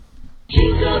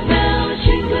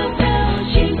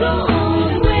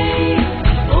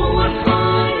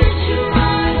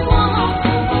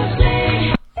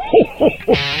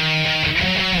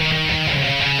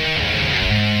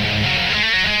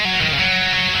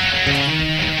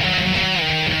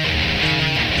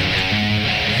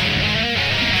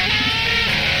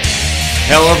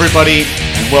Hello, everybody,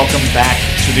 and welcome back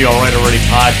to the All Right Already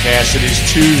podcast. It is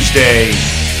Tuesday,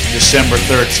 December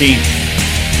 13th.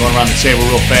 Going around the table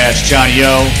real fast. Johnny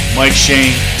O, Mike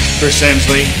Shane, Chris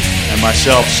Emsley, and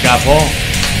myself, Scott Paul.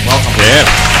 Welcome. Yeah.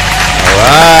 All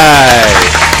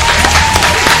right.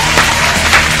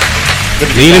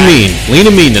 Lean and mean. Lean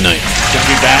and mean tonight. Good to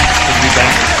be back.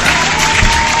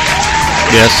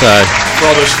 Yes, For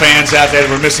all those fans out there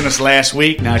that were missing us last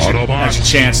week, now's your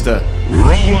chance to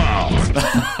roll out.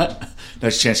 Now's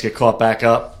your chance to get caught back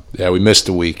up. Yeah, we missed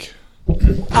a week.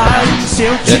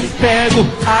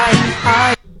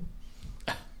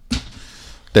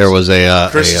 there was a...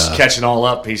 Chris is catching all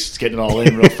up. He's getting it all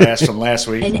in real fast from last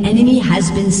week. An enemy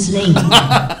has been slain.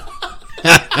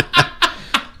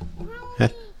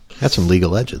 That's some League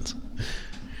of Legends.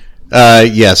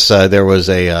 Yes, there was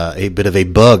a bit of a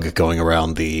bug going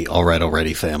around the All Right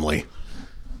Already family.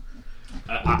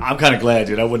 I'm kind of glad,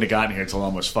 dude. I wouldn't have gotten here until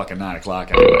almost fucking 9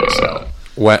 o'clock anyway, so...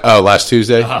 Last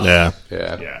Tuesday? Yeah.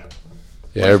 Yeah,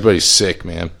 everybody's sick,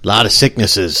 man. A lot of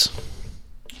sicknesses.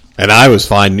 And I was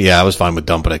fine. Yeah, I was fine with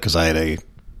dumping it because I had a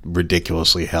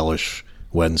ridiculously hellish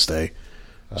Wednesday.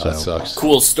 That sucks.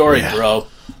 Cool story, bro.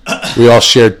 We all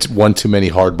shared one too many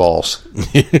hard balls.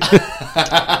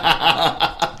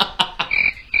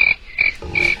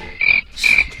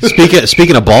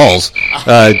 Speaking of balls,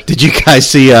 did you guys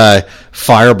see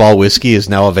Fireball whiskey is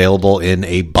now available in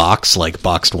a box like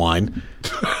boxed wine?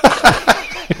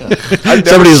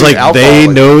 Somebody's like, they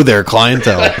know their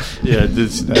clientele. Yeah,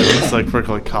 it's like for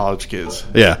like college kids.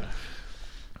 Yeah.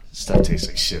 Stuff tastes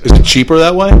like shit. Is it cheaper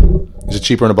that way? Is it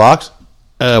cheaper in a box?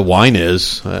 Wine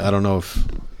is. I don't know if...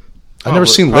 I've never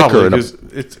seen liquor in a...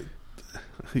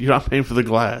 You're not paying for the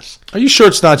glass. Are you sure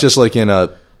it's not just like in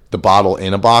the bottle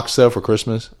in a box, though, for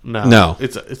Christmas? No.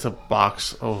 It's a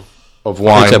box of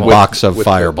wine. It's a box of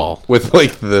Fireball. With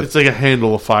like the... It's like a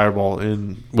handle of Fireball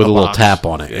in with a little box. tap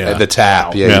on it. Yeah. The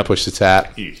tap. Yeah, Yep. you push the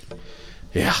tap.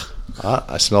 Yeah.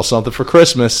 I smell something for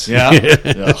Christmas. Yeah.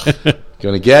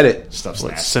 Gonna get it. Stuff's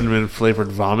What, nasty. cinnamon flavored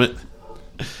vomit?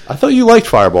 I thought you liked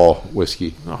Fireball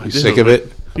whiskey. No, I You didn't. sick of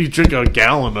it? You drink a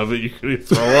gallon of it, you could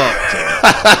throw up.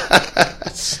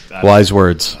 Wise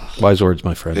words. Wise words,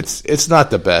 my friend. It's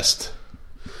not the best,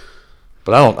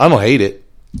 but I don't hate it.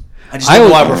 I just don't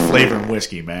know why we're flavoring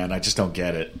whiskey, man. I just don't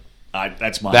get it.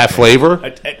 That's my That opinion.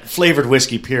 flavor? Flavored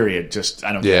whiskey, period. Just,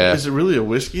 I don't get Yeah. it. Is it really a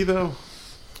whiskey though?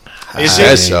 I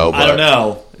guess so, I don't but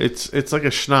know. It's like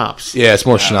a schnapps. yeah, it's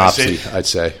more Yeah, schnapsy, I'd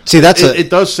say. See, that's It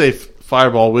does say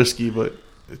Fireball whiskey, but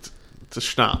it's a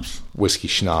schnapps. Whiskey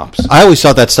schnapps. I always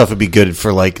thought that stuff would be good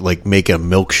for like make a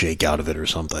milkshake out of it or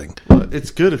something. But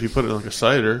it's good if you put it in like a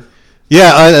cider.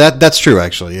 Yeah, that's true.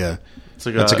 Actually, yeah. It's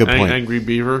like That's a good point. Angry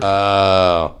Beaver.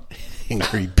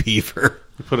 Angry Beaver.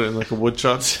 You put it in like a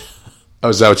woodchuck. Oh,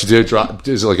 is that what you do?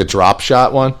 Is it like a drop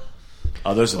shot one?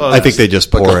 Oh, those are I think they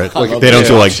just pour it. like- They don't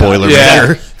do like boiler Yeah.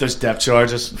 maker. those depth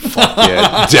charges.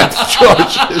 Yeah, depth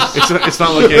charges. It's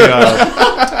not like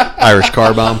a Irish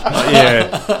car bomb.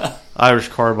 Irish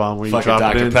car bomb where you Fucking drop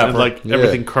Dr. it in Pepper. and like Yeah.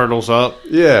 everything curdles up.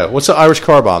 Yeah, what's the Irish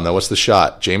car bomb though? What's the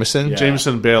shot? Jameson Yeah.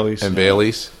 Jameson Bailey's. and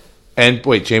Bailey's, and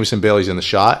wait, Jameson Bailey's in the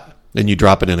shot. Then you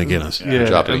drop it in a Guinness. Yeah,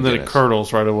 Drop it in and then it Guinness.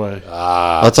 curdles right away.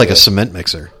 That's like a cement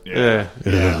mixer. Yeah.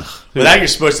 But now you're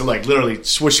supposed to like literally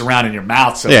swish around in your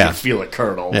mouth so you Yeah. can feel it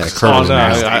curdle. Yeah, Oh, curdles no,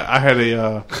 nasty. I had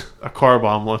a car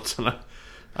bomb once, and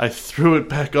I threw it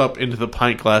back up into the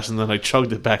pint glass, and then I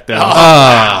chugged it back down.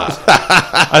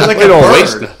 I like We a don't bird.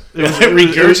 waste it. It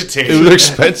regurgitates. It was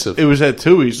expensive. It was at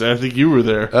Tooheys. I think you were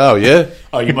there. Oh yeah,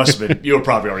 Oh, you must have been. You were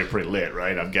probably already pretty lit,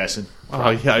 right? I'm guessing. Oh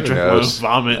yeah, I drank my own knows?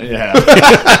 vomit. Yeah,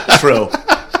 true.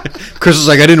 Chris was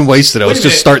like, I didn't waste it. I was Wait a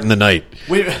just minute. starting the night.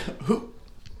 Wait, who?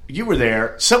 You were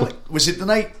there. Was it the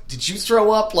night? Did you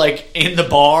throw up like in the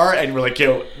bar and we're like,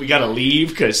 "Yo, we got to leave"?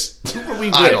 Because who were we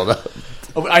with? I don't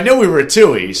know. I know we were at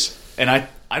Tooheys, and I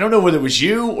don't know whether it was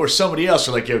you or somebody else.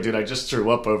 We're like, "Yo, dude, I just threw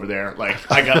up over there. Like,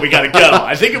 we got to go."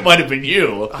 I think it might have been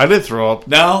you. I didn't throw up.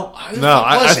 No,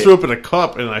 I threw up in a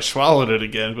cup and I swallowed it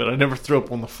again, but I never threw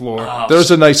up on the floor. There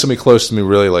was a night somebody close to me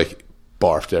really like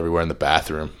barfed everywhere in the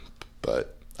bathroom,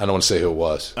 but I don't want to say who it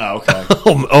was. Oh, okay.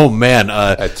 Oh man.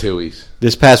 At Tooheys.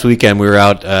 This past weekend we were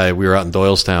out in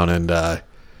Doylestown, and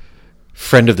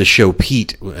friend of the show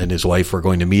Pete and his wife were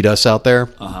going to meet us out there.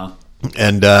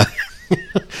 And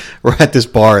we're at this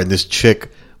bar, and this chick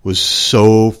was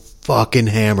so fucking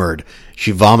hammered.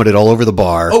 She vomited all over the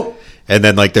bar. Oh. And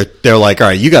then like they're like, all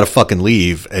right, you got to fucking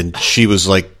leave. And she was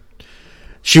like,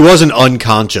 she wasn't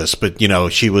unconscious, but you know,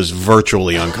 she was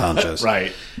virtually unconscious.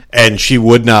 Right. And she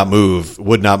would not move,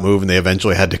 and they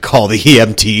eventually had to call the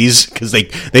EMTs because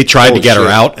they tried to get her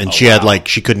shit. out, and she had wow. like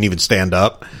she couldn't even stand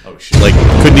up. shit. like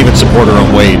couldn't even support her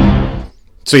own weight.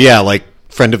 So yeah, like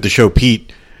friend of the show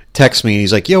Pete texts me and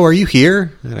he's like, "Yo, are you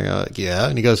here?" And I go, like, "Yeah."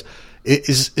 And he goes,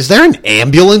 "Is there an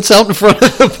ambulance out in front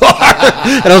of the bar?"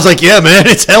 And I was like, "Yeah, man,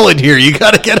 it's hell in here. You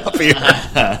got to get up here."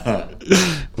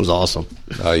 It was awesome.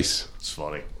 Nice. It's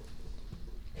funny.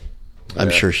 I'm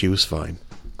sure she was fine.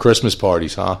 Christmas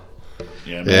parties, huh?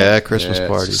 Yeah, man. Yeah, Christmas Yeah,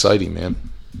 it's parties. exciting, man.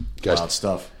 You Wild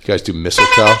stuff. guys do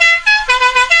mistletoe?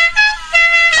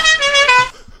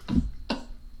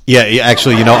 Yeah,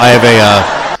 actually, you know, I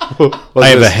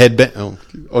have a headband. Oh.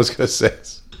 I was gonna say,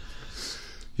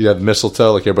 you have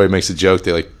mistletoe. Like everybody makes a joke.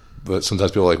 They like, but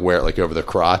sometimes people like wear it like over their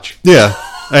crotch. Yeah,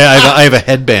 I have a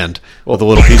headband with a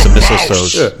little piece of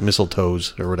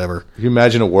mistletoes or whatever. Can you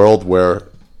imagine a world where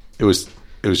it was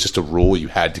just a rule you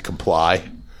had to comply?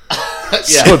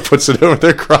 Yeah. Someone puts it over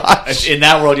their crotch. In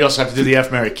that world, you also have to do the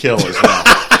F, Marry, Kill as well.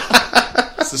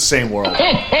 It's the same world.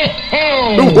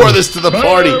 Who wore this to the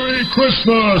party? Merry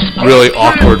Christmas! Really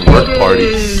awkward work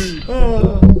party.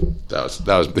 That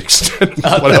was big extent.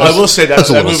 I will say That's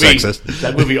a that little movie, sexist.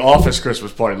 that movie Office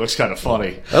Christmas Party looks kind of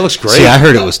funny. That looks great. See, I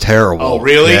heard it was terrible. Oh,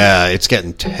 really? Yeah, it's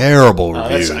getting terrible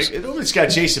reviews. It's got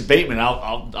Jason Bateman.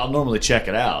 I'll normally check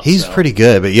it out. He's so. pretty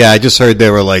good, but yeah, I just heard they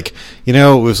were like, you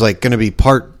know, it was like going to be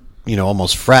part, you know,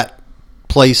 almost frat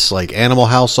place, like Animal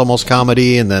House, almost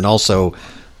comedy, and then also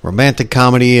romantic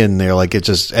comedy, and they're like, it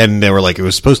just, and they were like, it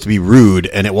was supposed to be rude,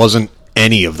 and it wasn't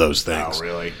any of those things. Oh,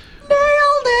 really?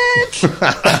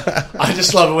 I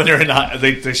just love it when they're in.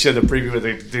 They show the preview where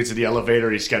the dude's in the elevator.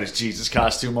 He's got his Jesus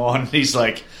costume on. And he's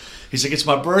like, it's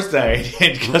my birthday,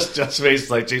 and Jason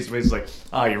Bateman's like,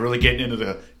 oh, you're really getting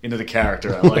into the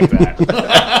character. I like that.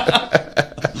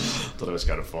 Thought it was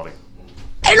kind of funny.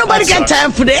 Ain't nobody got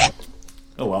time for that.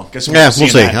 Oh well, guess Yeah, we'll see.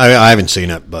 That. I haven't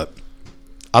seen it, but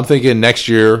I'm thinking next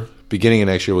year, beginning of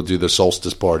next year, we'll do the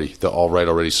solstice party, the All Right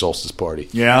Already solstice party.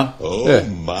 Yeah. Oh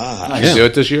my! You do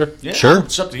it this year? Yeah, Sure.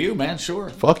 It's up to you, man. Sure.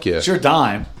 Fuck yeah! It's your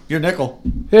dime. Your nickel.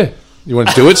 Yeah. You want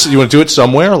to do it? You want to do it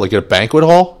somewhere, like at a banquet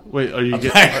hall? Wait, are you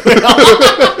getting?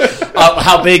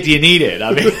 How big do you need it?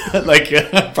 I mean,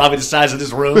 like probably the size of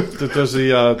this room. Does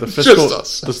the fiscal Just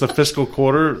us. does the fiscal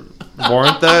quarter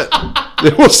warrant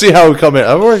that? We'll see how we come in.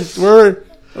 We're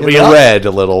in we the up? red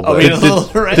a little Are bit. we in a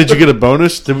little red? Did you get a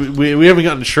bonus? We haven't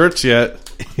gotten shirts yet.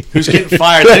 Who's getting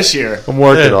fired this year? I'm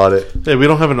working Yeah. on it. Hey, we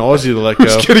don't have an Aussie to let go.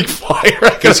 Who's getting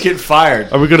fired? Who's getting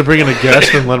fired? Are we going to bring in a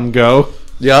guest and let him go?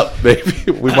 Yep,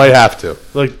 maybe we might have to.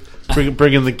 Like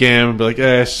bring in the GAM and be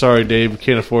like, sorry, Dave, we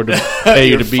can't afford to pay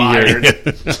you to be fired.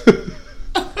 here.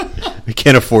 we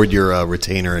can't afford your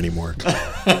retainer anymore.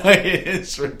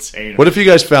 It's retainer. What if you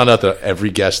guys found out that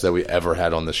every guest that we ever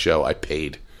had on the show, I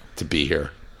paid to be here?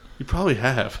 You probably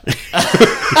have.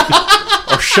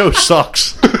 Our show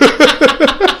sucks.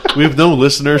 We have no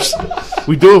listeners.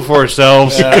 We do it for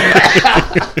ourselves.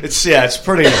 It's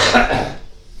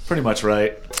pretty much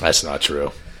right. That's not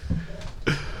true.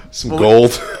 Some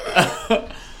gold.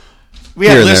 We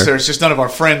Here have and there. listeners, just none of our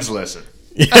friends listen.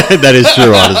 That is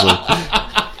true, honestly.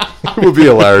 It would be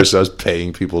hilarious if I was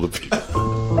paying people to be.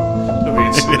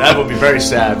 That would be very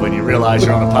sad when you realize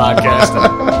you're on a podcast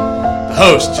and the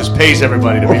host just pays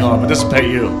everybody to be on, but doesn't pay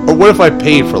you. Or what if I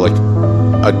paid for like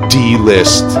a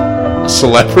D-list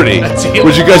celebrity? A D-list?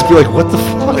 Would you guys be like, what the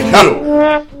fuck? Like who?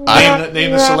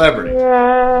 Name the celebrity.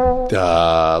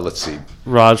 Let's see.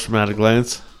 Raj from At a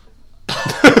Glance.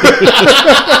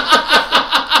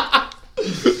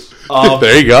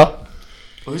 There you go.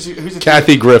 Who's the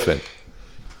Kathy Griffin.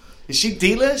 Is she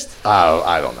D-list?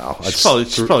 I don't know. She's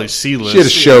probably C-list. She had a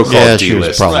show called Yeah, she was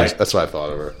D-list. probably- Right. That's what I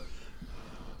thought of her.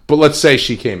 But let's say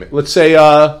she came in. Let's say,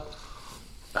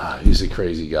 he's a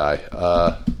crazy guy.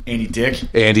 Andy Dick?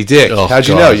 Andy Dick. Oh, How'd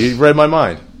you God. know? You read my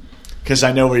mind. Because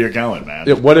I know where you're going, man.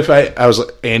 Yeah, what if I was like,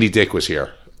 Andy Dick was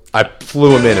here? I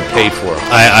flew him in and paid for him.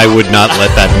 I would not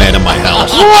let that man in my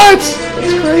house. What?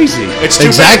 That's crazy. It's too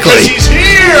Exactly. bad 'cause he's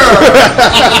here.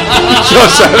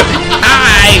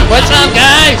 Hi, what's up,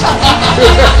 guys?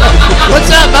 What's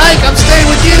up, Mike? I'm staying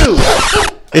with you.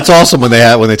 It's awesome when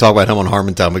they talk about him on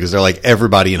Harmontown because they're like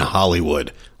everybody in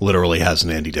Hollywood literally has an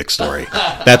Andy Dick story.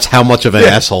 That's how much of an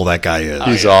asshole that guy is.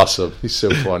 He's awesome. He's so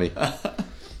funny. I'm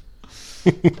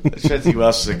trying to think who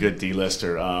else is a good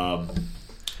D-lister.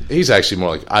 He's actually more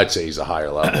like, I'd say he's a higher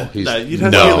level. He's You'd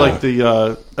have No. to get like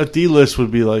the a D-list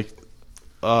would be like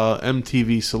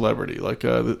MTV celebrity, like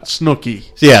Snooki.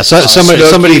 Yeah, somebody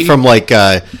Snooki. from like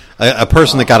a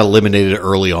person that got eliminated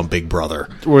early on Big Brother.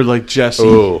 Or like Jesse,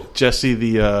 Ooh.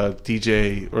 the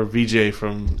DJ or VJ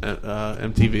from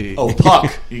MTV. Oh,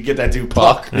 Puck. You get that dude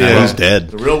Puck. Yeah, he's dead.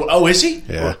 The real. Oh, is he?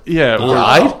 Yeah, yeah. Or,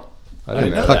 died? I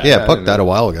didn't know Puck, that. Puck died a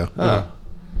while ago.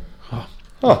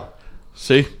 Huh.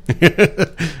 See?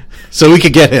 So we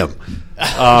could get him.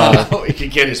 We could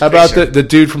get his How about picture. the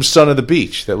dude from Son of the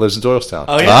Beach that lives in Doylestown?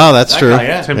 Oh, yeah. Oh, that's That true. guy,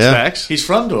 yeah. Tim Yeah. Stacks? He's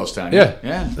from Doylestown. Yeah.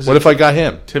 Yeah. What if I got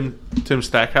him? Tim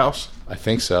Stackhouse? I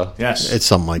think so. Yes. It's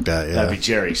something like that, That'd yeah. be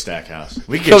Jerry Stackhouse.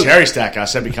 We could get Jerry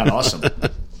Stackhouse. That'd be kind of awesome.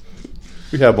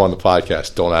 We have him on the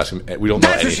podcast. Don't ask him. We don't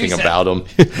know anything about him.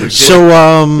 So,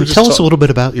 just tell us talk- a little bit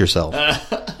about yourself.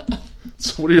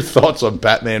 So what are your thoughts on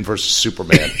Batman versus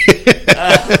Superman?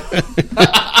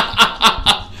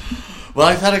 Well,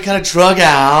 I thought I kind of drug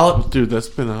out. Dude, that's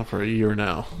been out for a year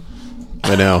now.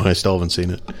 I know. I still haven't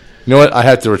seen it. You know what? I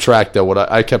had to retract though. What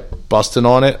I kept busting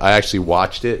on it. I actually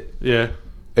watched it. Yeah.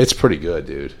 It's pretty good,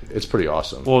 dude. It's pretty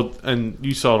awesome. Well, and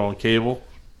you saw it on cable.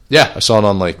 Yeah, I saw it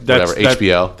on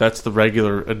HBO. That's the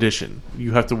regular edition.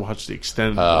 You have to watch the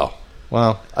extended. Oh,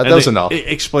 well, that And was enough. It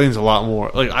explains a lot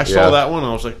more. Like I saw Yeah. that one,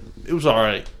 and I was like, it was all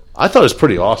right. I thought it was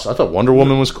pretty awesome. I thought Wonder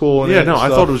Woman was cool. Yeah, no, I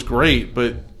thought it was great,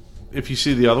 but if you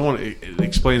see the other one, it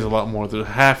explains a lot more. There's a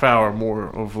half hour more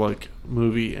of like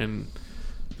movie, and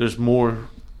there's more.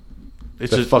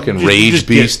 It's the just, fucking you rage just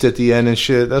beast at the end and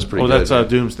shit. That's pretty Oh, good. that's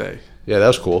Doomsday. Yeah, that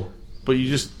was cool. But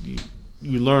you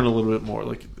learn a little bit more.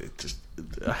 Like it just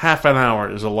a half an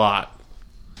hour is a lot.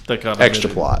 That got Extra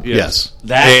omitted. plot. Yes.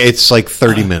 That- It's like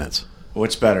 30 minutes.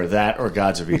 What's better, that or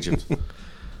Gods of Egypt?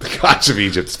 The Gods of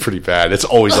Egypt is pretty bad. It's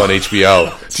always on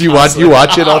HBO. Do you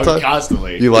watch it all the time?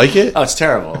 Constantly. You like it? Oh, it's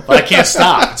terrible. But I can't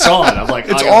stop. It's on. I'm like,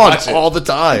 It's I gotta on watch it. all the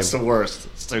time. It's the worst.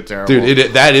 It's so terrible.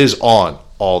 Dude, that is on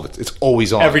all the. It's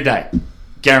always on every day,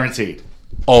 guaranteed.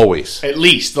 Always. At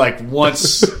least like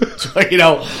once.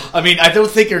 I mean, I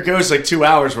don't think there goes like 2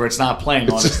 hours where it's not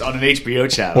playing on an HBO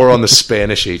channel. Or on the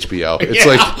Spanish HBO. It's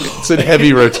Yeah. like it's in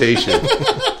heavy rotation.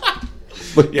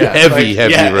 Heavy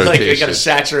rotation. Like they got to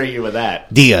saturate you with that.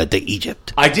 The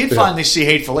Egypt. I did finally see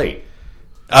Hateful Eight.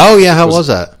 Oh, yeah. How was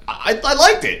that? I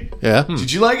liked it. Yeah.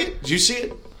 Did you like it? Did you see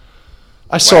it?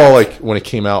 I saw like when it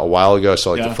came out a while ago. I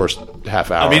saw like Yeah. the first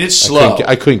half hour. I mean, it's slow.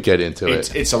 I couldn't get into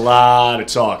it. It's a lot of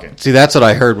talking. See, that's what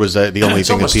I heard was that the only It's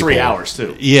thing almost that people 3 hours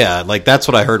too. Yeah, like that's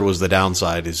what I heard was the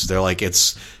downside is they're like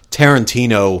it's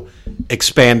Tarantino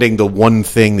expanding the one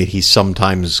thing that he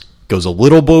sometimes goes a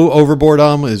little overboard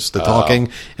on is the talking,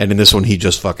 and in this one he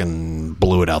just fucking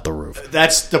blew it out the roof.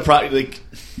 That's the problem. Like,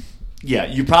 yeah,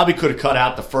 you probably could have cut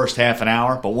out the first half an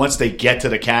hour, but once they get to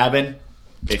the cabin,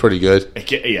 It's pretty good.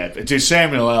 Dude,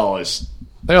 Samuel L. is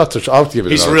I'll have to give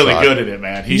it. he's another really try. good at it,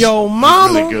 man. He's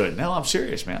really good. No, I'm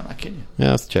serious, man. I'm not kidding you.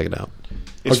 Yeah, let's check it out.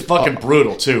 It's fucking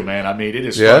brutal too, man. I mean, it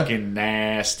is Yeah? fucking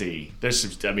nasty.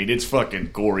 It's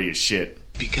fucking gory as shit.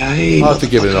 I'll have to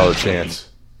give it another chance.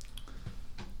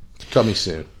 Coming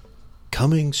soon.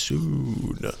 Coming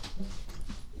soon.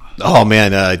 Oh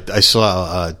man, I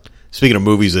saw. Speaking of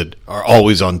movies that are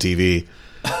always on TV,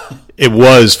 it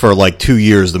was for like 2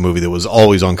 years the movie that was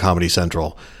always on Comedy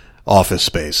Central, Office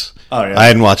Space. Oh, yeah. I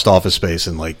hadn't watched Office Space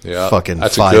in like fucking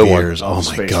that's a 5 good one. years. Oh Office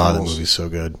my Space god, that rules. movie's so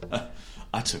good.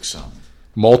 I took some.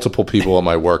 Multiple people at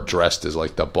my work dressed as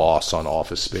like the boss on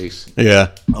Office Space. Yeah,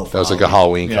 That was like a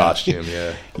Halloween Yeah. costume.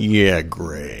 Yeah. yeah,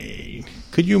 great.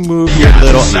 Could you move your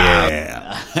little?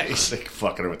 Yeah. He's like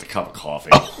fucking her with the cup of coffee.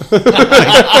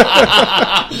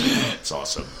 It's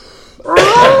awesome.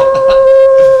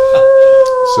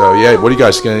 So yeah, what are you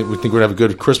guys gonna? We think we're gonna have a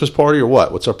good Christmas party or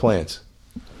what? What's our plans?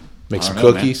 Make some don't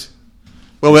know, cookies.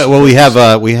 Well, we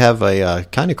have a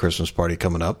kind of Christmas party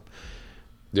coming up.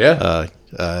 Yeah.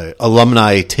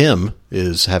 Alumni Tim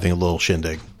is having a little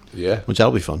shindig, Yeah. which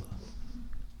that'll be fun.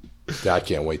 I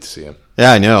can't wait to see him.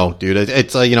 Yeah, I know, dude.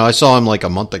 It's I saw him like a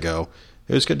month ago.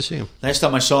 It was good to see him. Last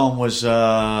time I saw him was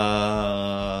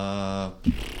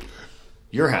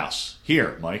your house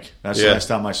here, Mike. That's the Yeah. last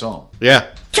time I saw him. Yeah,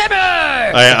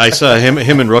 I saw him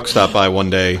and Rook stop by one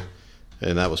day,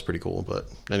 and that was pretty cool. But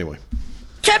anyway,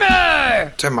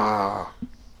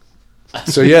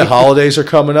 So yeah, holidays are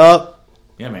coming up.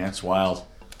 Yeah, man, it's wild.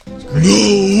 No,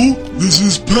 this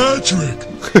is Patrick.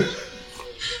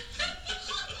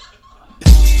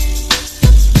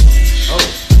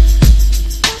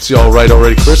 It's the All Right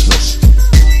Already Christmas.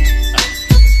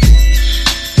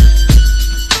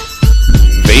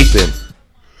 Vaping.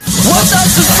 What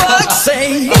does the fuck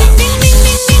say?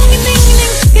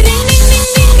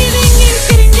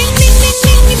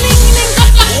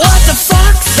 What the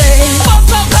fuck say?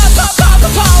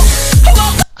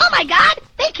 Oh my god,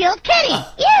 they killed Kitty!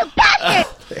 You bastard!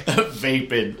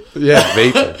 Vaping Yeah,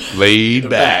 vaping. Laid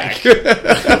back.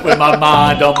 with my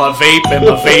mind on my vape and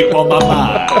my vape on my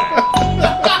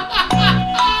mind.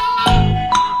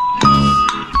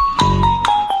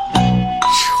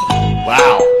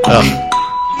 Wow.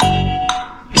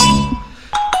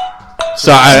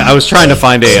 so I was trying to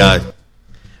find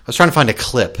was trying to find a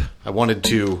clip. I wanted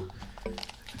to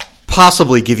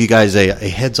possibly give you guys a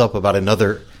heads up about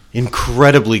another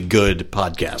incredibly good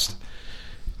podcast.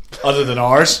 Other than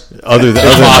ours? Other than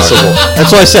possible.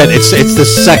 That's what I said. It's the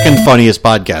second funniest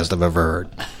podcast I've ever heard.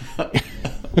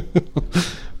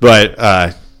 But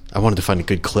I wanted to find a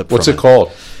good clip. What's from it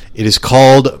called? It is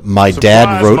called "My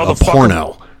Dad Wrote a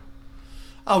Porno."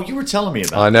 Oh, you were telling me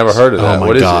about I never heard of that. Oh my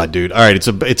What is god, it? dude! All right,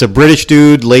 it's a British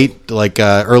dude, late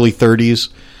early 30s,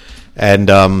 and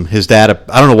his dad.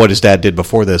 I don't know what his dad did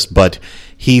before this, but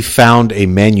he found a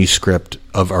manuscript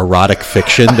of erotic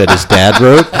fiction that his dad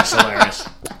wrote. That's hilarious.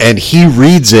 And he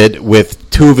reads it with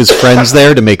two of his friends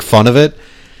there to make fun of it,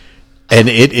 and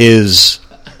it is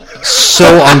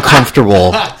so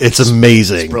uncomfortable. It's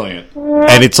amazing. It's brilliant.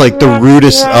 And it's like the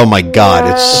rudest. Oh my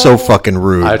god, it's so fucking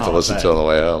rude. I have to listen to it on the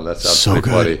way home. That sounds So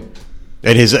pretty good.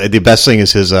 funny. And the best thing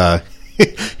is his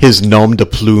his nom de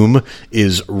plume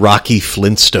is Rocky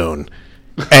Flintstone.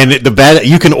 And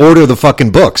you can order the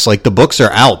fucking books. Like the books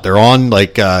are out. They're on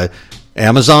like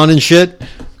Amazon and shit.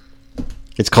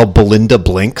 It's called Belinda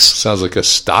Blinks. Sounds like a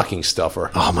stocking stuffer.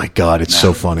 Oh my god, it's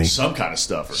so funny. Some kind of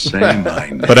stuffer.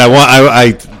 But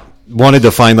I wanted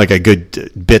to find like a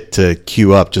good bit to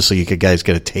queue up just so you guys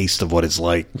get a taste of what it's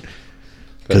like.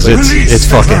 Because it's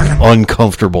fucking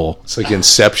uncomfortable. It's like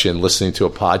Inception, listening to a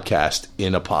podcast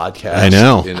in a podcast. I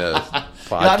know. In a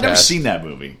podcast. I've never seen that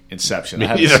movie, Inception. Me I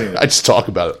haven't either. seen it. I just talk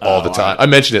about it all the time. I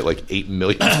mentioned it like 8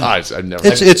 million times. I've never.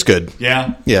 It's good.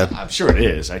 Yeah? Yeah. I'm sure it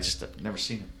is. I just have never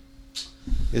seen it.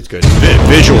 It's good.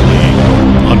 Visually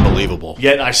unbelievable.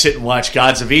 Yet I sit and watch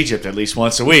Gods of Egypt at least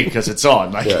once a week because it's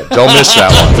on. Like, Yeah, don't miss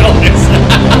that one. don't miss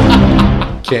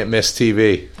that. Can't miss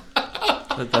TV.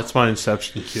 That's my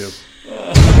Inception cue.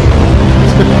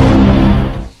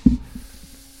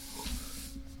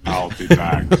 I'll be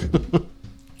back.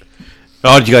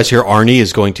 Oh, did you guys hear Arnie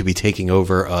is going to be taking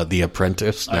over The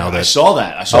Apprentice now I that saw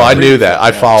that. I knew that.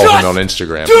 I followed Just him on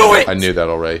Instagram. do it! I knew that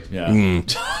already. Yeah.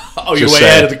 Oh, you're Just way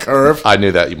saying. ahead of the curve. I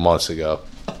knew that months ago.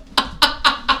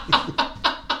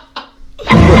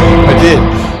 I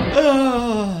did.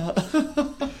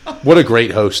 What a great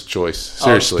host choice.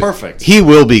 Seriously. Oh, it's perfect. he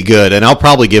will be good, and I'll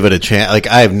probably give it a chance. Like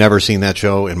I have never seen that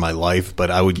show in my life, but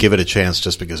I would give it a chance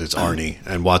just because it's Arnie,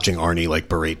 and watching Arnie like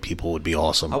berate people would be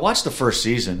awesome. I watched the first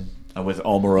season with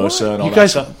Omarosa and all You that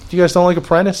guys, stuff. you guys don't like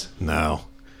Apprentice? No,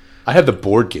 I have the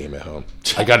board game at home.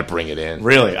 I got to bring it in.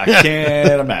 Really? I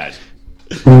can't imagine.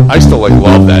 I still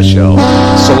love that show.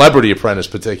 Celebrity Apprentice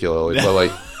particularly, but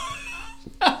like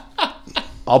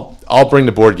I'll bring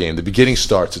the board game. The beginning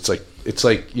starts. It's like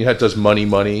you know how it does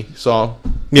Money song.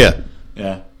 yeah,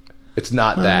 Yeah. It's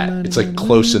not that. It's like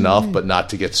close enough, but not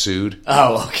to get sued.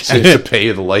 Oh, So okay. you have to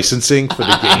pay the licensing for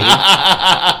the game.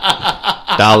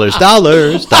 dollars.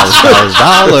 It's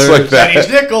like that. Pennies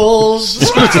nickels.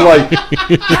 It's like,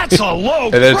 That's a low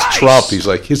and then it's price. Trump. He's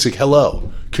like,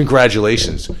 hello,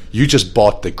 congratulations, you just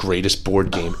bought the greatest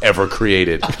board game ever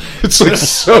created. It's like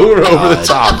so over the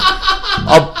top.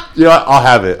 I'll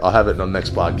have it. I'll have it in the next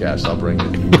podcast. I'll bring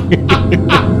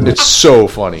it. It's so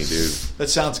funny, dude. That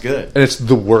sounds good. And it's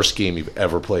the worst game you've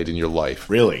ever played in your life.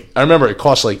 Really? I remember it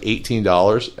cost like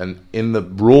 $18, and in the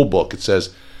rule book it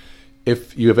says,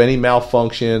 if you have any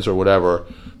malfunctions or whatever,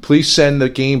 please send the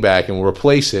game back and we'll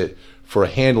replace it for a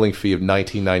handling fee of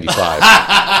 $19.95.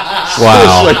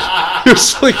 Wow.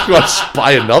 It's like you want to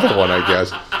buy another one, I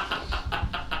guess.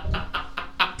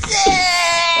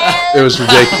 It was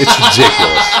ridiculous. It's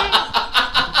ridiculous.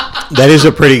 That is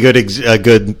a pretty good,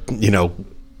 good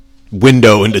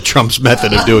window into Trump's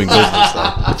method of doing business.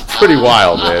 Though. It's pretty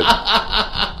wild, man.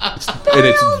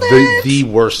 It's the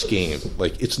worst game.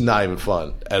 Like, it's not even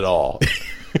fun at all.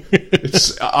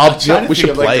 I'm trying to we think should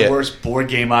of like play the it. worst board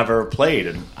game I've ever played,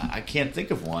 and I can't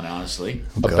think of one, honestly.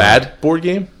 A bad board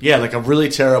game? Yeah, like a really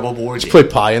terrible board game. Play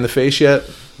Pie in the Face yet?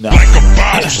 No.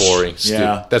 That's boring.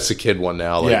 Yeah. That's the kid one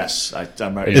now. Like, Yes.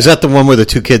 I'm right. Is that the one where the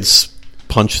two kids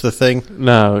punch the thing?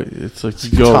 No, it's like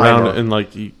you go timer. around and like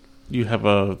you have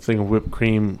a thing of whipped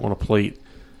cream on a plate,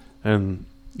 and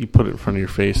you put it in front of your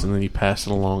face, and then you pass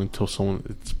it along until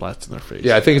it splats in their face.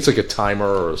 Yeah, I think it's like a timer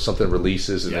or something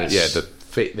releases, and Yes. then,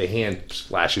 the hand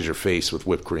splashes your face with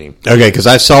whipped cream. Okay, because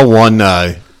I saw one.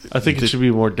 I think it should be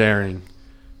more daring.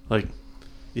 Like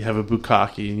you have a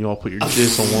bukkake, and you all put your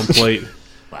jizz on one plate,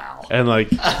 Wow. and like,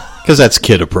 Because that's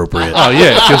kid appropriate. oh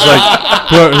yeah, because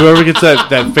like whoever gets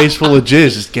that face full of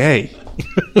jizz is gay.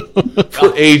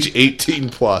 For age 18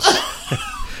 plus.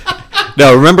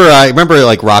 No, I remember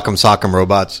like Rock'em Sock'em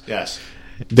Robots. Yes.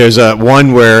 There's a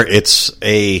one where it's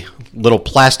a little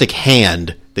plastic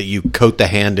hand that you coat the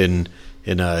hand in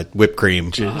in whipped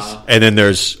cream, and then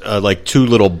there's like two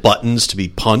little buttons to be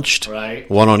punched, Right.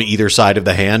 one on either side of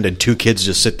the hand, and two kids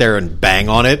just sit there and bang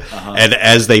on it, and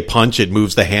as they punch, it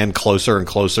moves the hand closer and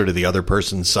closer to the other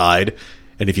person's side.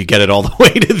 And if you get it all the way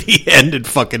to the end, it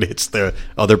fucking hits the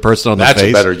other person on the face. That's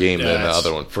a better game than the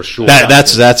other one, for sure.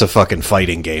 That's a fucking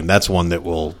fighting game. That's one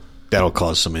that'll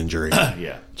cause some injury.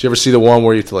 Yeah. Did you ever see the one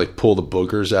where you have to like pull the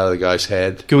boogers out of the guy's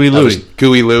head? Gooey Louie.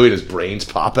 Gooey Louie, and his brains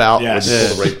pop out. Yes.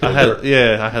 When you pull the right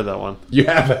booger. I had that one. You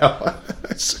have that one.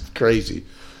 That's crazy.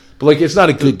 But like, it's not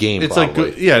a good game. It's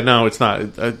probably. like no, it's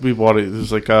not. We bought it.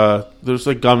 There's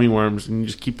like gummy worms, and you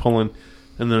just keep pulling,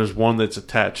 and there's one that's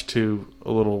attached to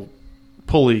a little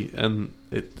pulley, and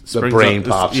it the springs brain up.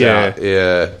 pops out.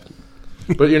 Yeah.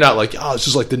 But you're not like, this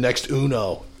is like the next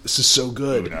Uno. This is so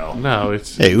good. No,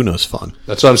 it's Hey, Uno's fun.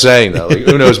 That's what I'm saying, though. Like,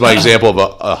 Uno is my example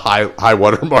of a high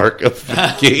watermark of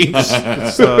games.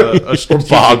 it's a strategic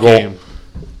Boggle. game.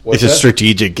 What's It's a that?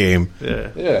 strategic game. Yeah.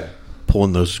 Yeah.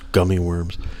 Pulling those gummy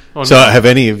worms. Oh, So, no. have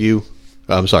any of you?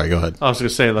 I'm sorry. Go ahead. I was gonna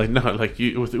say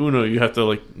with Uno, you have to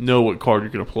like know what card you're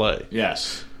gonna play.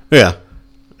 Yes. Yeah.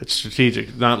 It's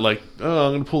strategic, not like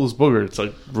I'm gonna pull this booger. It's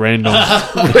like random.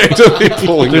 Randomly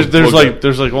pulling the booger.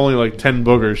 there's only like 10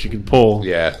 boogers you can pull.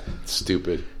 Yeah.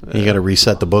 Stupid. You got to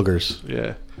reset the boogers.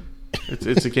 Yeah.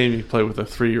 It's a game you play with a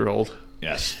 3-year-old.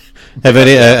 Yes. Have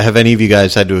any of you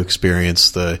guys had to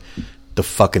experience the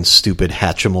fucking stupid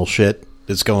Hatchimal shit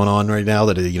that's going on right now?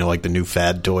 That like the new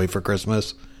fad toy for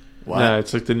Christmas. What? Nah,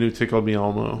 it's like the new Tickle Me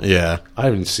Elmo. Yeah, I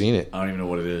haven't seen it. I don't even know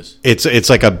what it is. it's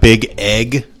like a big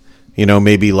egg.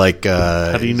 Maybe like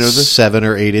How do you know this? 7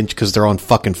 or 8 inch, because they're on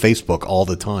fucking Facebook all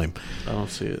the time. I don't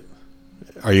see it.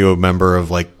 Are you a member of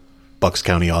like Bucks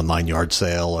County Online Yard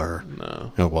Sale or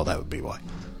No. Oh, well, that would be why.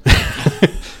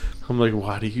 I'm like,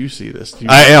 why do you see this? Do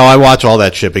you, I watch all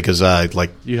that shit because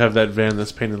you have that van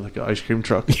that's painted like an ice cream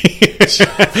truck. no,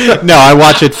 I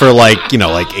watch it for like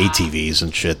ATVs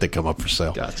and shit that come up for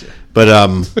sale. Gotcha. But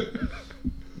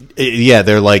yeah,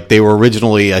 they were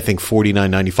originally I think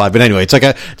 $49.95. But anyway, it's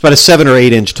about a 7 or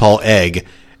 8 inch tall egg,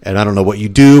 and I don't know what you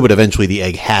do, but eventually the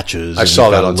egg hatches. I and saw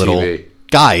you've got that on a little TV.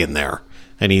 guy in there,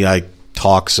 and he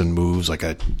talks and moves like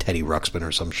a Teddy Ruxpin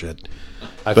or some shit.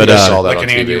 I But, think I saw that Like on an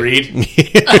TV. Andy Reid.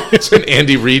 It's an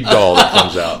Andy Reid doll that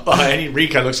comes out. Well, Andy Reid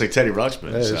kind of looks like Teddy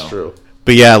Ruxpin. That so. is true.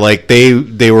 But yeah, like they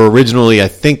were originally I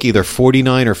think either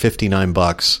 $49 or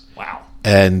 $59, Wow.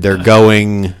 and they're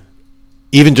going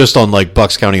even just on like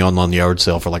Bucks County Online Yard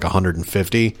Sale for like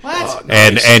 $150. What?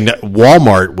 And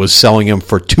Walmart was selling them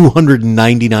for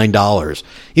 $299.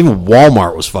 Even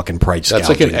Walmart was fucking price That's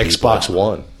like an gouging people. Xbox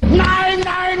One.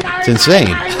 It's insane.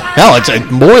 Hell,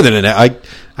 it's more than an.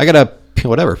 I got a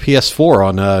PS4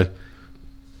 on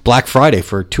Black Friday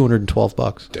for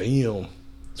 $212. Damn.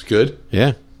 It's good.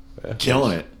 Yeah,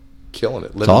 Killing it. Killing it.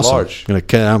 it's Living awesome. large.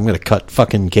 I'm gonna cut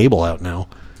fucking cable out now.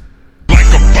 Like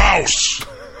a boss.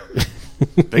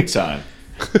 Big time.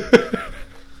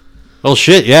 Well,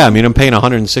 shit, yeah. I mean, I'm paying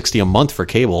 $160 a month for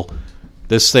cable.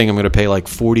 This thing, I'm going to pay like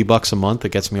 $40 a month. It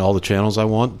gets me all the channels I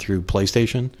want through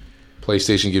PlayStation.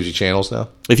 PlayStation gives you channels now?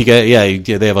 If you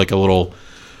get, they have like a little,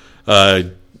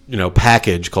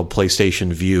 package called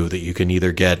PlayStation View that you can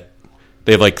either get.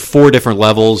 They have like 4 different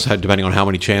levels depending on how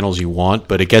many channels you want,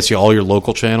 but it gets you all your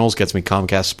local channels. Gets me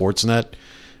Comcast Sportsnet,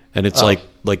 and it's like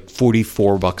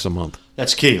 $44 a month.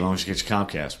 That's key, as long as you get your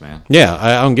Comcast, man. Yeah,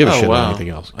 I don't give a shit wow. about anything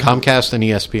else. Comcast and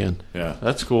ESPN. Yeah.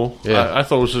 That's cool. Yeah. I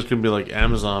thought it was just going to be like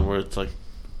Amazon where it's like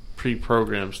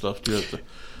pre-programmed stuff. You have to,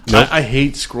 Nope. I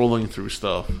hate scrolling through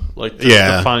stuff. Like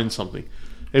to find something.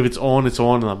 If it's on, it's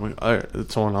on, and I'm like, all right,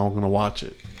 it's on, I'm going to watch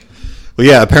it. Well,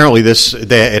 yeah, apparently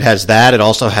it has that. It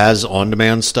also has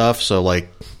on-demand stuff, so like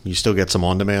you still get some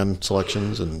on-demand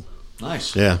selections, and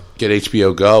Nice. yeah, Get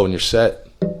HBO Go and you're set.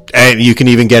 and you can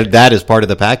even get that as part of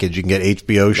the package. You can get HBO,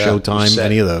 you're Showtime, set.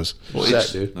 any of those. You're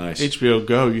set, dude. Nice. HBO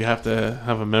Go, you have to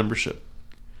have a membership.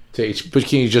 But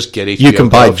can you just get HBO You can Go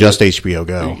buy if just HBO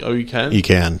Go. Oh, you can? You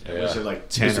can. Was it like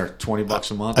 10 or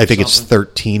 $20 a month? I think or it's something?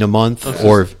 $13 a month,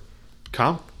 or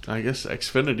I guess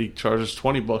Xfinity charges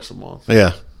 $20 a month.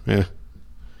 yeah.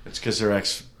 It's because they're Yeah,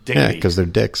 dignity. because they're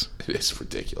dicks. It's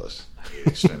ridiculous.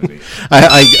 Xfinity.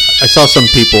 I saw some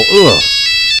people. Ugh,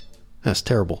 that's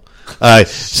terrible.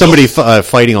 Somebody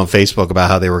fighting on Facebook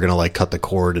about how they were going to like cut the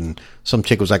cord, and some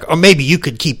chick was like, "Oh, maybe you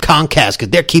could keep Comcast because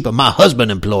they're keeping my husband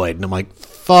employed." And I'm like,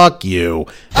 "Fuck you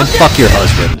and fuck your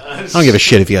husband. I don't give a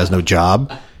shit if he has no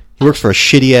job. He works for a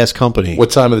shitty ass company.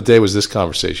 What time of the day was this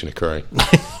conversation occurring?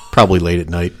 Probably late at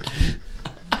night."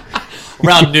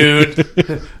 Around noon.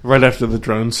 Right after the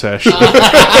drone session.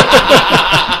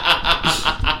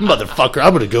 Motherfucker,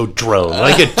 I'm going to go drone. When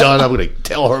I get done, I'm going to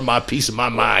tell her my piece of my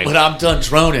mind. When I'm done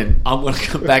droning, I'm going to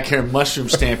come back here and mushroom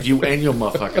stamp you and your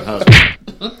motherfucking husband.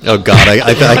 Oh God,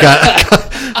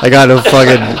 I got a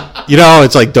fucking. You know,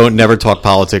 it's like don't never talk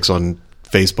politics on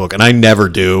Facebook, and I never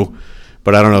do.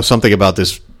 But I don't know, something about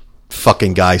this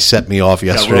fucking guy set me off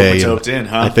yesterday. Roped in,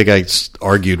 huh? I think I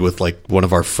argued with like one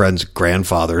of our friends'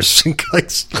 grandfathers and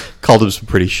called him some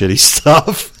pretty shitty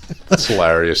stuff. That's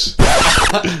hilarious.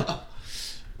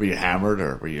 Were you hammered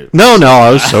or were you? No, I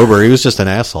was sober. He was just an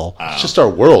asshole. It's just our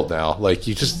world now. Like,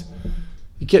 you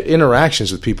get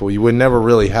interactions with people. You would never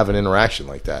really have an interaction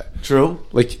like that. True.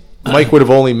 Like, Mike would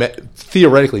have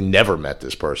theoretically never met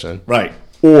this person. Right.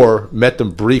 Or met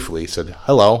them briefly, said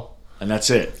hello. And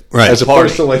that's it. Right. As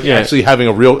opposed to like actually having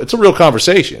it's a real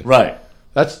conversation. Right.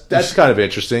 That's kind of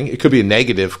interesting. It could be a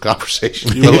negative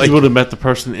conversation. You would have met the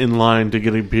person in line to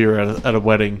get a beer at a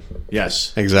wedding.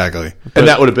 Yes. Exactly. And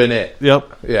that would have been it. Yep.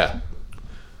 Yeah.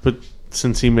 But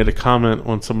since he made a comment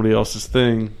on somebody else's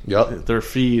thing, Yep. their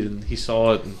feed, and he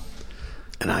saw it,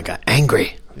 And I got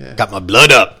angry. Yeah. Got my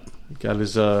blood up. got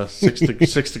his 6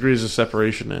 degrees of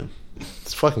separation in.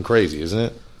 It's fucking crazy, isn't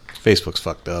it? Facebook's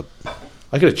fucked up.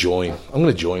 I gotta join. I'm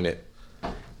gonna join it.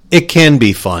 It can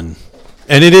be fun,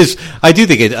 and it is. I do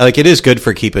think it is good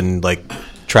for keeping like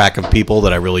track of people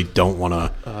that I really don't want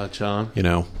to. John, You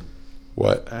know,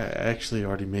 What? I actually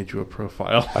already made you a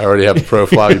profile. I already have a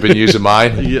profile. You've been using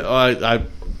mine? Yeah,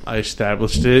 I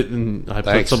established it, and I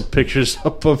Thanks. put some pictures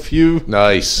up of you.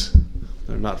 Nice.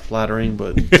 They're not flattering,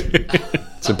 but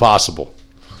It's impossible.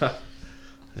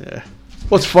 yeah.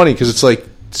 Well, it's funny because it's like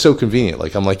so convenient.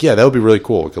 Like, I'm like, yeah, that would be really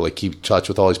cool. We could like keep in touch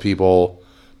with all these people,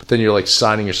 but then you're like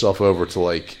signing yourself over to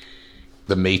like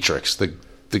the Matrix,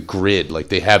 the grid. Like,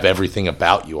 they have everything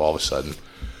about you all of a sudden.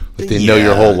 Like, they know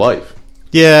your whole life.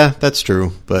 yeah, that's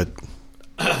true, but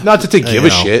Not that they give a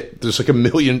know. shit. There's like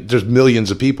there's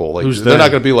millions of people. Like, Who's they're not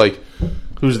they? going to be like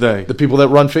Who's they? the people that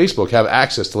run Facebook have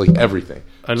access to like everything.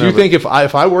 I know, Do you but- think if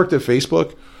I worked at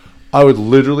Facebook, I would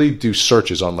literally do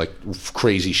searches on like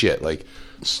crazy shit, like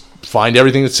find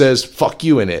everything that says "fuck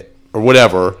you" in it or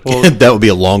whatever. that would be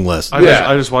a long list. I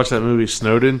just watched that movie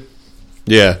Snowden.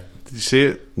 Yeah, Did you see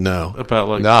it? no, About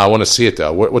like Nah, I want to see it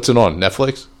though. What's it on?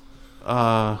 Netflix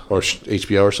or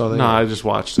HBO or something? no, I just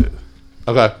watched it,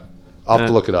 Okay, I'll have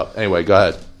to look it up. Anyway, go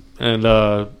ahead. and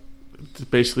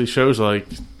it basically shows like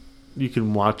you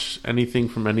can watch anything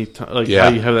from any time. Like Yeah. how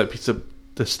you have that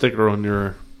the sticker on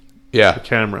your Yeah,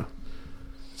 camera.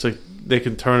 It's like they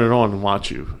can turn it on and watch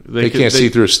you. they can't see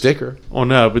through a sticker. Oh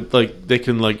no, but like they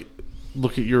can like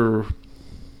look at your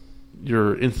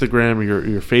Instagram or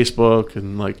your Facebook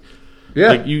and like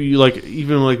like you like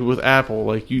even like with Apple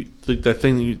like you like that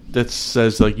thing that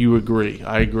says like you agree,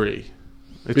 I agree.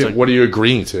 It's Yeah, like what are you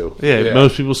agreeing to? yeah,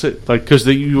 most people say like because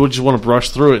you would just want to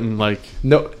brush through it and like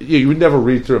No, you would never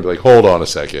read through it. And be like, hold on a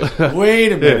second.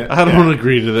 Wait a minute. I don't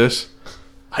agree to this.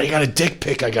 I got a dick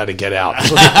pic. I got to get out.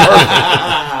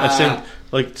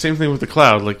 Same thing with the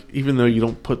cloud. Like even though you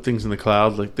don't put things in the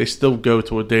cloud, like they still go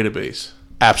to a database.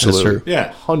 Absolutely, That's true.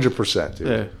 Yeah. 100%, dude.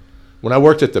 Yeah. When I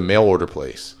worked at the mail order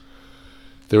place,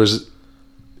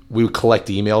 we would collect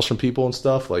emails from people and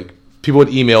stuff. Like, people would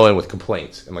email in with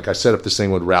complaints, and like I set up this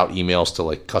thing would route emails to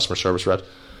like customer service reps.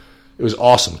 It was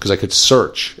awesome because I could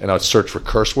search, and I would search for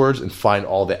curse words and find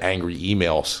all the angry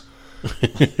emails,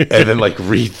 and then like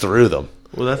read through them.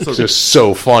 Well, that's It's just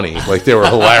so funny. Like, they were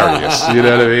hilarious. You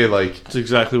know what I mean? Like, that's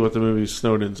exactly what the movie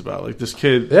Snowden's about. Like this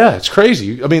kid. yeah, it's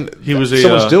crazy. I mean, He was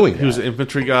someone's doing. He was that. an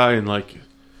infantry guy, and like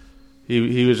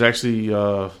he was actually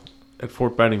at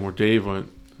Fort Benning where Dave went,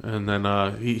 and then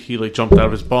he like jumped out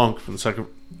of his bunk from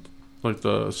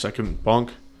the second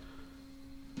bunk,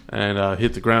 and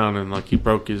hit the ground, and like he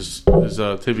broke his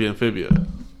tibia and fibia.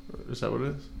 Is that what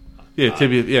it is? Yeah,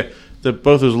 tibia. Yeah,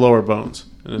 both his lower bones,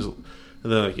 and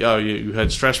then like you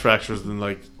had stress fractures, then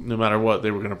like no matter what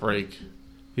they were gonna break.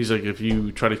 He's like, if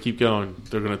you try to keep going,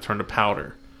 they're gonna turn to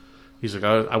powder. He's like,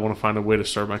 I want to find a way to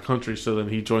serve my country. So then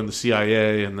he joined the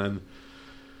CIA, and then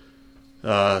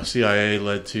CIA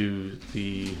led to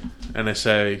the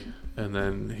NSA, and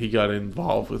then he got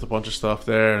involved with a bunch of stuff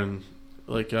there. And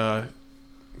like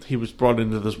he was brought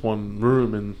into this one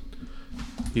room, and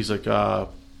he's like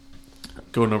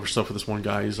going over stuff with this one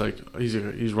guy. He's like,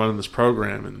 he's running this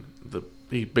program, and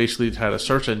he basically had a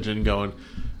search engine going,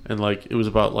 and like it was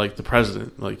about like the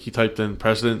president. Like he typed in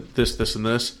president, this, and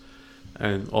this.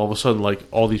 And all of a sudden, like,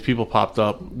 all these people popped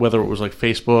up, whether it was, like,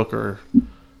 Facebook or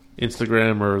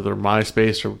Instagram or their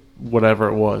MySpace or whatever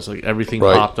it was. Like, everything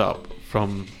popped up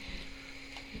from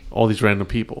all these random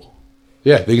people.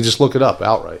 Yeah, they can just look it up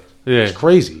outright. Yeah. It's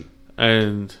crazy.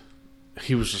 And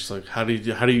he was just like, how do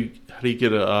you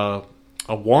get a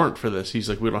warrant for this? He's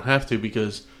like, we don't have to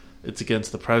because it's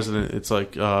against the president. It's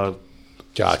like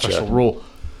special rule.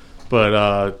 But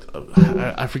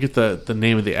I forget the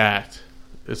name of the act.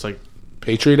 It's like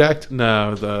Patriot Act?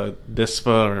 No, the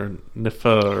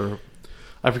NIFA or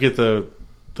I forget the.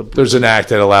 There's an act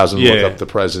that allows them to look up the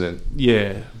president.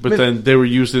 Yeah, but then they were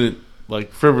using it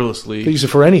like frivolously. They use it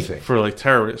for anything. For like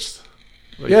terrorists.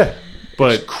 Like, yeah,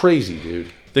 but it's crazy,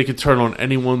 dude. They could turn on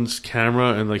anyone's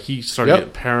camera, and like he started getting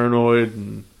paranoid.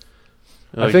 And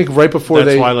like, I think right before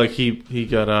that's why like he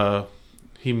got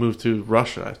he moved to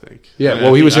Russia. I think. Yeah,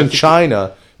 well, he was in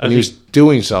China and he was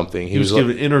doing something. He was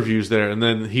giving interviews there, and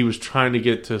then he was trying to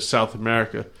get to South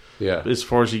America. Yeah, as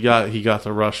far as he got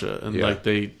to Russia, and like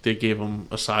they gave him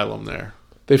asylum there.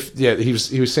 He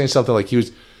was saying something like he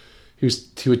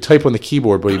would type on the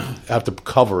keyboard, but he'd have to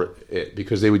cover it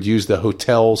because they would use the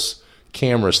hotel's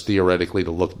cameras theoretically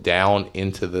to look down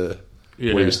into the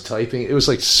where he was typing. It was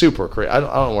like super crazy. I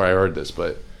don't know where I heard this,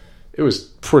 but it was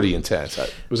pretty intense.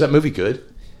 Was that movie good?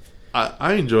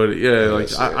 I enjoyed it. Yeah,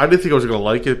 like I didn't think I was going to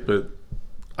like it, but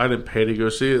I didn't pay to go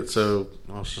see it, so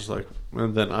I was just like.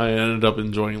 And then I ended up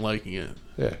liking it.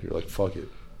 Yeah, you're like, fuck it.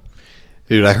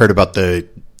 Dude, I heard about the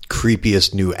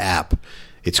creepiest new app.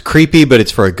 It's creepy, but it's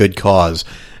for a good cause.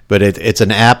 But it's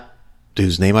an app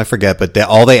whose name I forget, but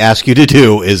all they ask you to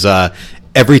do is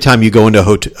every time you go into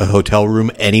a hotel room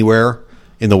anywhere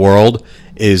in the world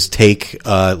is take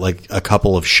like a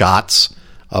couple of shots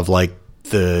of like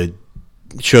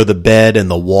show the bed and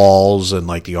the walls and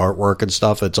like the artwork and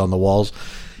stuff that's on the walls.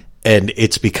 And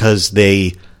it's because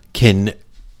they can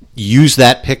use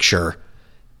that picture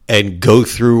and go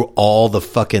through all the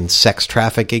fucking sex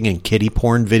trafficking and kiddie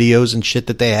porn videos and shit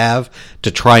that they have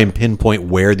to try and pinpoint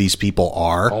where these people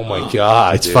are. Oh my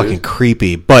god, it's fucking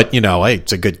creepy, but you know,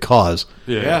 it's a good cause.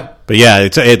 Yeah. But yeah,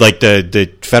 it's like the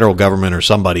federal government or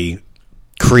somebody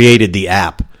created the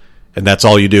app, and that's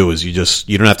all you do is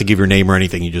you don't have to give your name or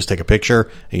anything. You just take a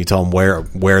picture and you tell them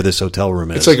where this hotel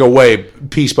room is. It's like a way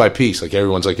piece by piece, like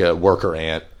everyone's like a worker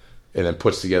ant. And then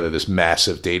puts together this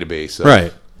massive database.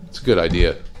 Right. It's a good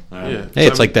idea. Yeah. Hey,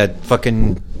 it's like that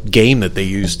fucking game that they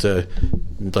used to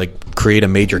like create a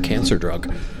major cancer drug.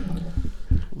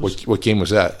 What game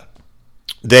was that?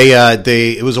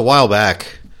 It was a while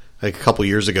back, like a couple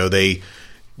years ago. They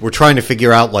were trying to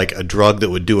figure out like a drug that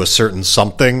would do a certain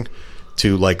something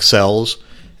to like cells,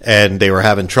 and they were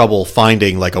having trouble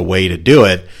finding like a way to do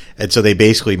it. And so they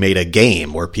basically made a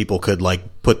game where people could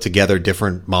like put together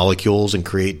different molecules and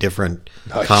create different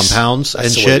compounds. That's